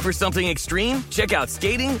 Searching for something extreme? Check out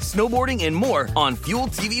skating, snowboarding, and more on Fuel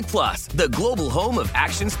TV Plus, the global home of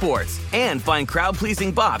action sports. And find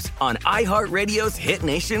crowd-pleasing bops on iHeartRadio's Hit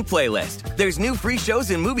Nation playlist. There's new free shows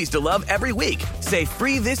and movies to love every week. Say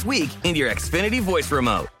free this week in your Xfinity voice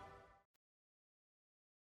remote.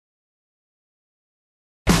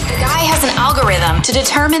 Has an algorithm to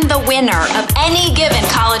determine the winner of any given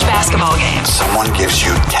college basketball game. Someone gives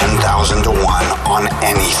you 10,000 to 1 on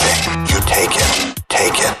anything. You take it.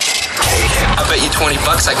 Take it. Take it. I bet you $20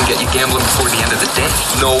 I can get you gambling before the end of the day.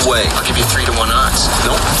 No way. I'll give you 3 to 1 odds.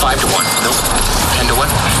 Nope. 5 to 1. Nope. 10 to 1.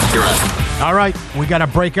 You're on. All right, we got to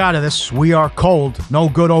break out of this. We are cold. No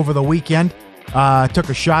good over the weekend. Took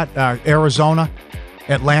a shot. Arizona,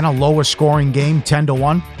 Atlanta, lowest scoring game, 10 to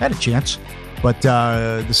 1. Had a chance. But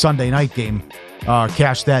the Sunday night game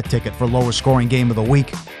cashed that ticket for lowest scoring game of the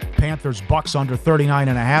week. Panthers Bucks under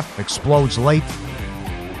 39.5 explodes late.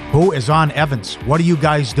 Who is on Evans? What are you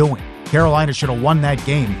guys doing? Carolina should have won that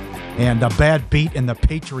game. And a bad beat in the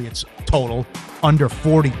Patriots total under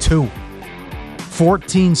 42.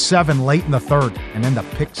 14-7 late in the third. And then the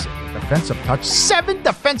picks, defensive touch. 7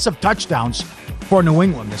 defensive touchdowns for New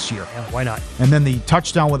England this year. Yeah, why not? And then the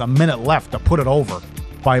touchdown with a minute left to put it over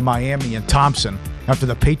by Miami and Thompson after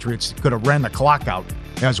the Patriots could have ran the clock out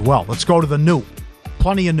as well. Let's go to the new.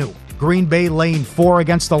 Plenty of new. Green Bay laying 4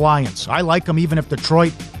 against the Lions. I like them even if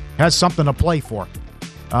Detroit has something to play for.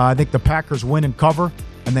 I think the Packers win and cover,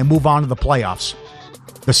 and they move on to the playoffs.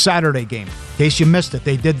 The Saturday game. In case you missed it,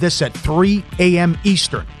 they did this at 3 a.m.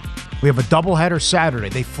 Eastern. We have a doubleheader Saturday.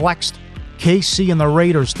 They flexed KC and the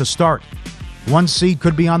Raiders to start. 1 seed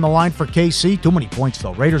could be on the line for KC. Too many points,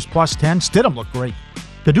 though. Raiders plus 10. Stidham looked great.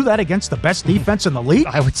 To do that against the best defense in the league?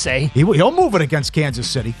 I would say. He'll move it against Kansas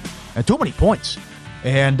City. And too many points.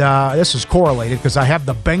 And this is correlated because I have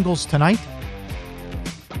the Bengals tonight.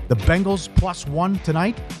 The Bengals plus 1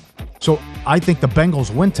 tonight. So I think the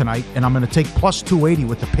Bengals win tonight, and I'm going to take plus 280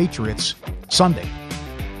 with the Patriots Sunday.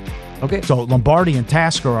 Okay. So Lombardi and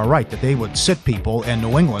Tasker are right that they would sit people, and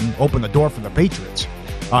New England open the door for the Patriots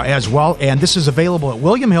as well. And this is available at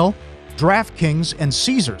William Hill, DraftKings, and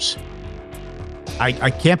Caesars.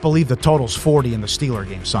 I can't believe the total's 40 in the Steeler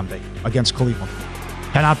game Sunday against Cleveland.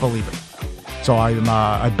 Cannot believe it. So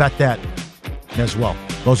I bet that as well.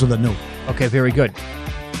 Those are the new. Okay, very good.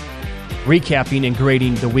 Recapping and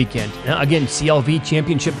grading the weekend. Now, again, CLV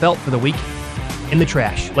championship belt for the week in the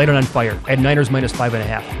trash. Light it on fire. At Niners minus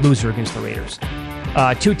 5.5. Loser against the Raiders.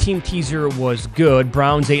 2-team teaser was good.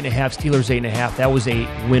 Browns 8.5. Steelers 8.5. That was a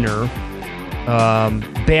winner.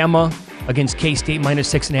 Bama against K-State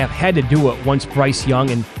minus 6.5. Had to do it once Bryce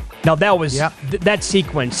Young. And now that was that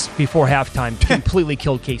sequence before halftime completely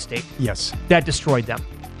killed K-State. Yes. That destroyed them.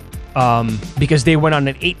 Because they went on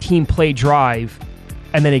an 18-play drive,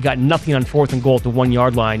 and then they got nothing on 4th and goal at the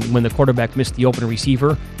 1-yard line when the quarterback missed the open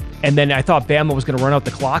receiver. And then I thought Bama was going to run out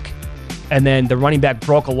the clock, and then the running back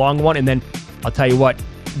broke a long one. And then I'll tell you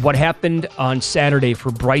what happened on Saturday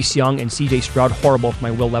for Bryce Young and C.J. Stroud, horrible for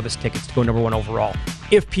my Will Levis tickets to go number 1 overall.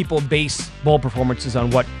 If people base bowl performances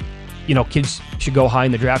on what, kids should go high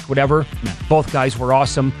in the draft, whatever, both guys were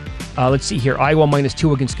awesome. Let's see here. Iowa minus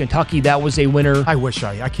 2 against Kentucky. That was a winner. I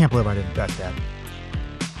can't believe I didn't bet that.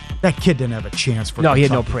 That kid didn't have a chance for No, Kentucky. he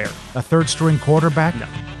had no prayer. A third-string quarterback? No.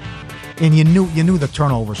 And you knew the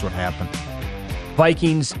turnovers would happen.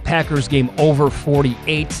 Vikings-Packers game over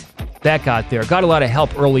 48. That got there. Got a lot of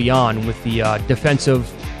help early on with the defensive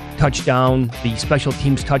touchdown, the special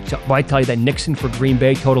teams touchdown. Well, I tell you that Nixon for Green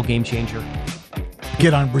Bay, total game changer.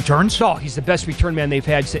 Get on returns? No, he's the best return man they've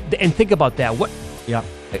had. And think about that. Yeah.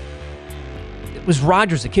 It was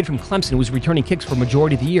Rodgers, a kid from Clemson, who was returning kicks for a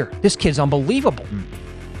majority of the year. This kid's unbelievable.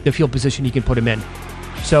 The field position he can put him in.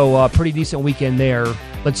 So pretty decent weekend there.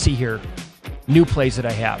 Let's see here. New plays that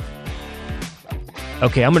I have.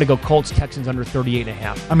 Okay, I'm going to go Colts-Texans under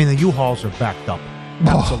 38.5. I mean, the U-Hauls are backed up.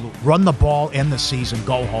 Absolutely. Run the ball, end the season,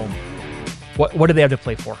 go home. What do they have to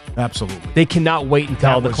play for? Absolutely. They cannot wait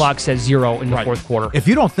until the clock says 0 in the fourth quarter. If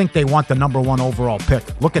you don't think they want the number 1 overall pick,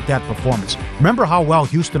 look at that performance. Remember how well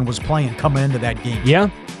Houston was playing coming into that game. Yeah.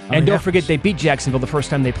 And don't forget, they beat Jacksonville the first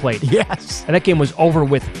time they played. Yes. And that game was over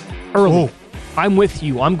with early. I'm with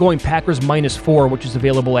you. I'm going Packers minus 4, which is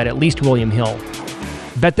available at least William Hill.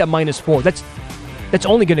 Bet that minus 4. That's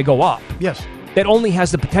only going to go up. Yes. That only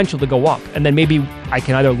has the potential to go up. And then maybe I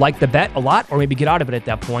can either like the bet a lot or maybe get out of it at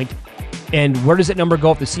that point. And where does that number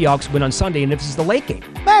go if the Seahawks win on Sunday and if this is the late game?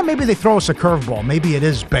 Maybe they throw us a curveball. Maybe it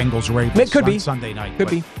is Bengals-Ravens It could be. Sunday night. Could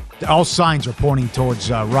be. All signs are pointing towards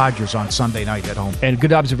Rodgers on Sunday night at home. And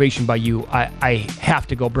good observation by you. I have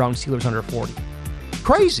to go Browns-Steelers under 40. Of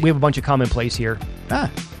crazy. We have a bunch of common plays here.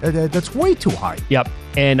 That's way too high. Yep.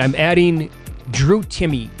 And I'm adding Drew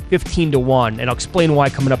Timme 15-1, and I'll explain why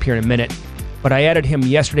coming up here in a minute. But I added him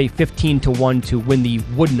yesterday 15-1 to win the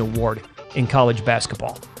Wooden Award in college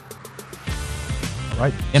basketball. All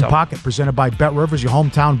right. In Pocket, presented by Bet Rivers, your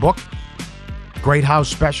hometown book. Great house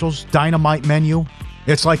specials, dynamite menu.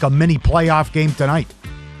 It's like a mini playoff game tonight.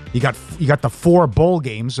 You got the 4 bowl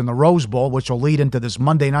games and the Rose Bowl, which will lead into this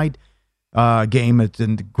Monday night game.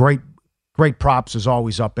 And great props as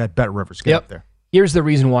always up at Bet Rivers. Get up there. Here's the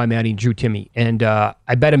reason why I'm adding Drew Timme. And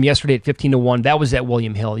I bet him yesterday at 15-1. That was at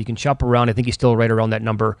William Hill. You can shop around. I think he's still right around that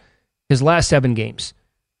number. His last 7 games,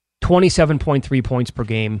 27.3 points per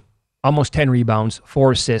game, almost 10 rebounds,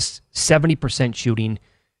 4 assists, 70% shooting.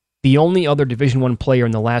 The only other Division I player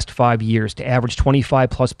in the last 5 years to average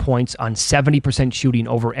 25-plus points on 70% shooting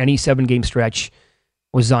over any 7-game stretch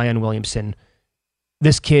was Zion Williamson.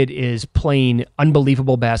 This kid is playing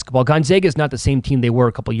unbelievable basketball. Gonzaga is not the same team they were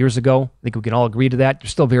a couple years ago. I think we can all agree to that. They're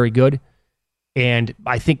still very good. And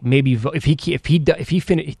I think maybe if he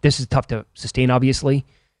finish, this is tough to sustain, obviously,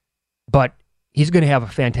 but he's going to have a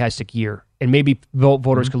fantastic year. And maybe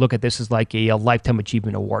voters could look at this as like a Lifetime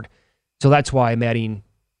Achievement Award. So that's why I'm adding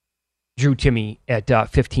Drew Timme at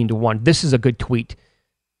 15-1. This is a good tweet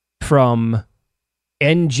from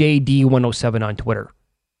NJD107 on Twitter.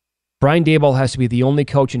 Brian Daboll has to be the only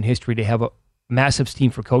coach in history to have a massive steam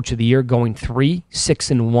for Coach of the Year, going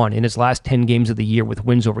 3-6-1 in his last 10 games of the year with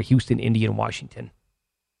wins over Houston, Indy, and Washington.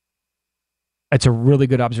 That's a really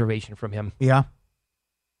good observation from him. Yeah.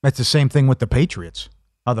 That's the same thing with the Patriots.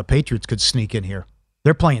 How the Patriots could sneak in here.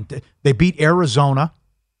 They're playing. They beat Arizona.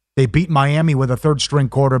 They beat Miami with a third-string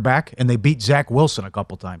quarterback, and they beat Zach Wilson a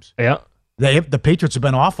couple times. Yeah. The Patriots have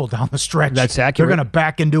been awful down the stretch. That's accurate. They're going to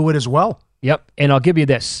back into it as well. Yep, and I'll give you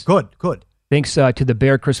this. Good. Thanks to the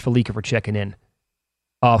Bear, Chris Felica, for checking in.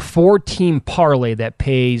 A 4-team parlay that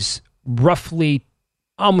pays roughly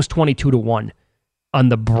almost 22-1 on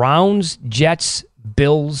the Browns, Jets,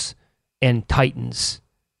 Bills, and Titans.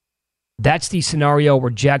 That's the scenario where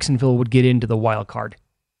Jacksonville would get into the wild card,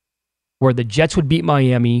 where the Jets would beat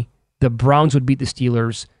Miami, the Browns would beat the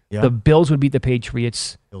Steelers, the Bills would beat the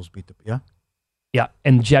Patriots. Bills beat Yeah,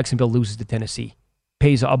 and Jacksonville loses to Tennessee.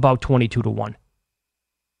 Pays about 22-1.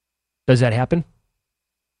 Does that happen?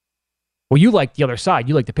 Well, you like the other side.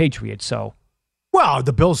 You like the Patriots, so. Well,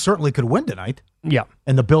 the Bills certainly could win tonight. Yeah.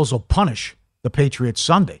 And the Bills will punish the Patriots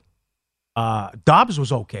Sunday. Dobbs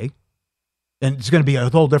was okay. And it's going to be a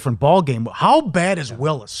whole different ball game. How bad is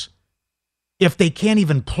Willis if they can't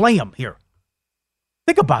even play him here?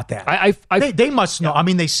 Think about that. They must know. I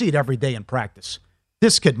mean, they see it every day in practice.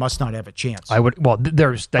 This kid must not have a chance.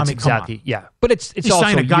 Exactly. But it's you also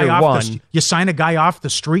sign a guy year off one. You sign a guy off the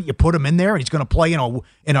street, you put him in there, and he's going to play in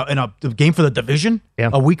a game for the division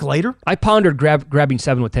a week later. I pondered grabbing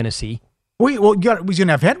 7 with Tennessee. He's going to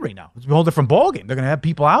have Henry now. It's a whole different ball game. They're going to have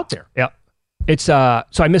people out there. Yeah. It's so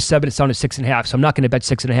I missed 7. It's down to 6.5. So I'm not going to bet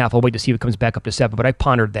 6.5. I'll wait to see if it comes back up to 7. But I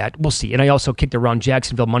pondered that. We'll see. And I also kicked around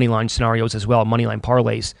Jacksonville moneyline scenarios as well, moneyline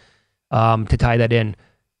parlays to tie that in.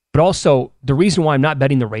 But also, the reason why I'm not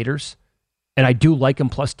betting the Raiders, and I do like them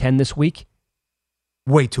plus 10 this week.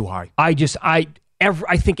 Way too high. I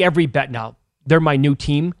think every bet now, they're my new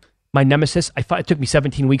team, my nemesis. It took me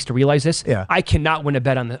 17 weeks to realize this. Yeah. I cannot win a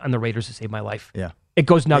bet on the Raiders to save my life. Yeah. It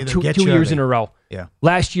goes now two years in a row. Yeah.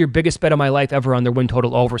 Last year, biggest bet of my life ever on their win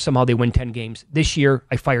total over. Somehow they win 10 games. This year,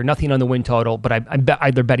 I fire nothing on the win total, but I'm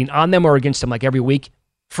either betting on them or against them like every week.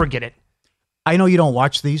 Forget it. I know you don't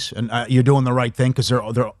watch these, and you're doing the right thing because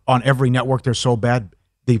they're on every network. They're so bad.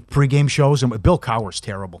 The pregame shows, and Bill Cowher's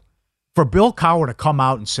terrible. For Bill Cowher to come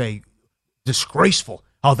out and say, disgraceful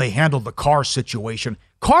how they handled the Carr situation.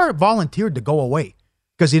 Carr volunteered to go away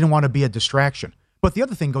because he didn't want to be a distraction. But the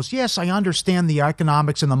other thing goes, yes, I understand the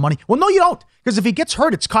economics and the money. Well, no, you don't, because if he gets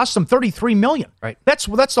hurt, it's cost him $33 million. Right. That's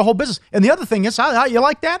the whole business. And the other thing is, how you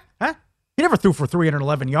like that? Huh? He never threw for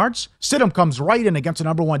 311 yards. Stidham comes right in against the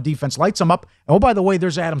number 1 defense, lights him up. Oh, by the way,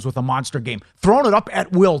 there's Adams with a monster game. Throwing it up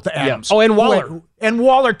at will to Adams. Yeah. Oh, and Waller. And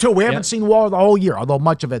Waller, too. We haven't seen Waller the whole year, although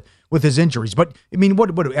much of it with his injuries. But, I mean,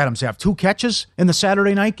 what did Adams have? 2 catches in the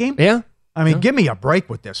Saturday night game? Yeah. I mean, give me a break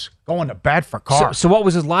with this. Going to bat for Carr. So what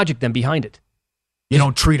was his logic then behind it? You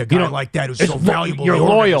don't treat a guy like that who's so valuable you're to the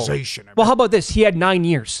loyal. organization. Well, how about this? He had 9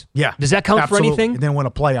 years. Yeah. Does that count for anything? And then win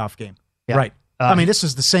a playoff game. Yeah. Right. I mean, this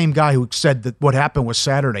is the same guy who said that what happened with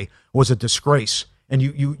Saturday was a disgrace, and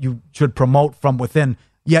you should promote from within,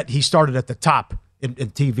 yet he started at the top in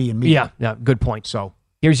TV and media. Yeah, good point. So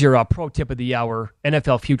here's your pro tip of the hour.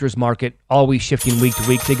 NFL futures market, always shifting week to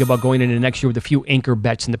week. Think about going into next year with a few anchor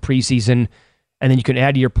bets in the preseason. and then you can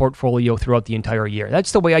add to your portfolio throughout the entire year.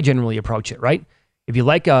 That's the way I generally approach it, right? If you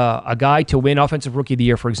like a guy to win Offensive Rookie of the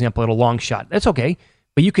Year, for example, at a long shot, that's okay.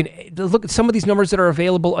 But you can look at some of these numbers that are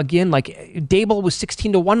available again. Like Dable was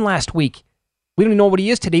 16-1 last week. We don't even know what he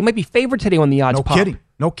is today. He might be favored today when the odds pop.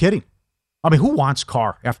 No kidding. I mean, who wants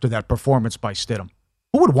Carr after that performance by Stidham?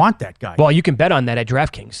 Who would want that guy? Well, you can bet on that at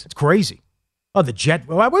DraftKings. It's crazy. Oh, the Jets.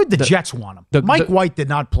 Why would the Jets want him? Mike White did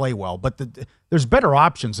not play well, but there's better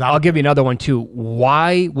options out there. I'll give you another one, too.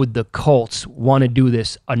 Why would the Colts want to do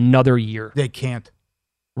this another year? They can't.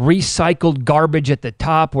 Recycled garbage at the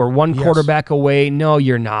top. We're one quarterback away. No,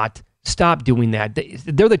 you're not. Stop doing that.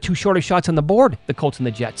 They're the two shortest shots on the board, the Colts and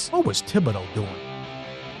the Jets. What was Thibodeau doing?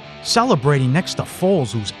 Celebrating next to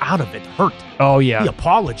Foles, who's out of it, hurt. Oh, yeah. He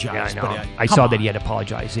apologized. Yeah, I know. I saw that he had to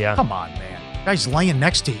apologize, yeah. Come on, man. Guy's laying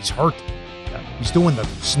next to you. He's hurt. He's doing the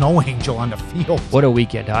snow angel on the field. What a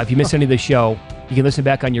weekend, huh? If you missed any of the show, you can listen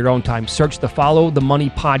back on your own time. Search the Follow the Money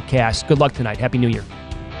podcast. Good luck tonight. Happy New Year.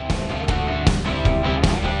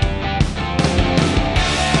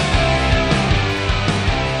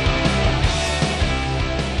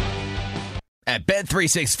 At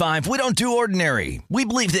Bet365, we don't do ordinary. We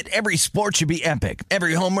believe that every sport should be epic.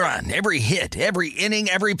 Every home run, every hit, every inning,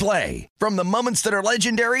 every play. From the moments that are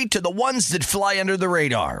legendary to the ones that fly under the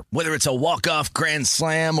radar. Whether it's a walk-off grand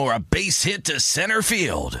slam or a base hit to center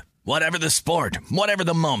field. Whatever the sport, whatever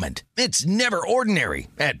the moment. It's never ordinary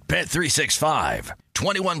at Bet365.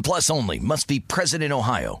 21 plus only. Must be present in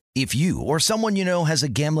Ohio. If you or someone you know has a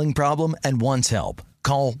gambling problem and wants help,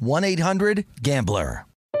 call 1-800-GAMBLER.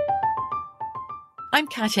 I'm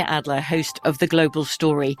Katya Adler, host of The Global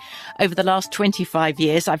Story. Over the last 25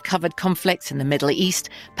 years, I've covered conflicts in the Middle East,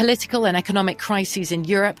 political and economic crises in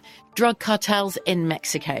Europe, drug cartels in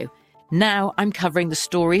Mexico. Now I'm covering the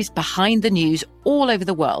stories behind the news all over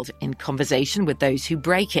the world in conversation with those who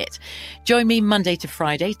break it. Join me Monday to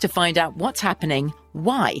Friday to find out what's happening,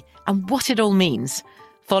 why, and what it all means.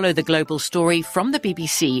 Follow The Global Story from the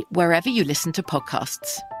BBC wherever you listen to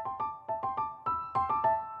podcasts.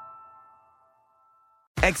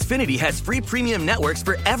 Xfinity has free premium networks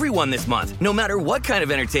for everyone this month, no matter what kind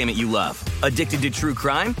of entertainment you love. Addicted to true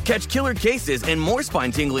crime? Catch killer cases and more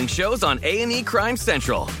spine-tingling shows on A&E Crime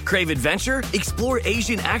Central. Crave adventure? Explore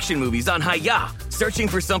Asian action movies on Hi-YAH. Searching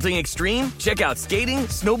for something extreme? Check out skating,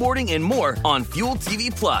 snowboarding, and more on Fuel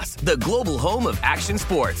TV Plus, the global home of action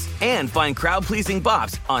sports. And find crowd-pleasing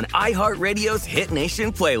bops on iHeartRadio's Hit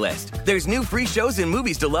Nation playlist. There's new free shows and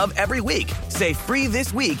movies to love every week. Say free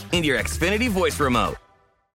this week in your Xfinity voice remote.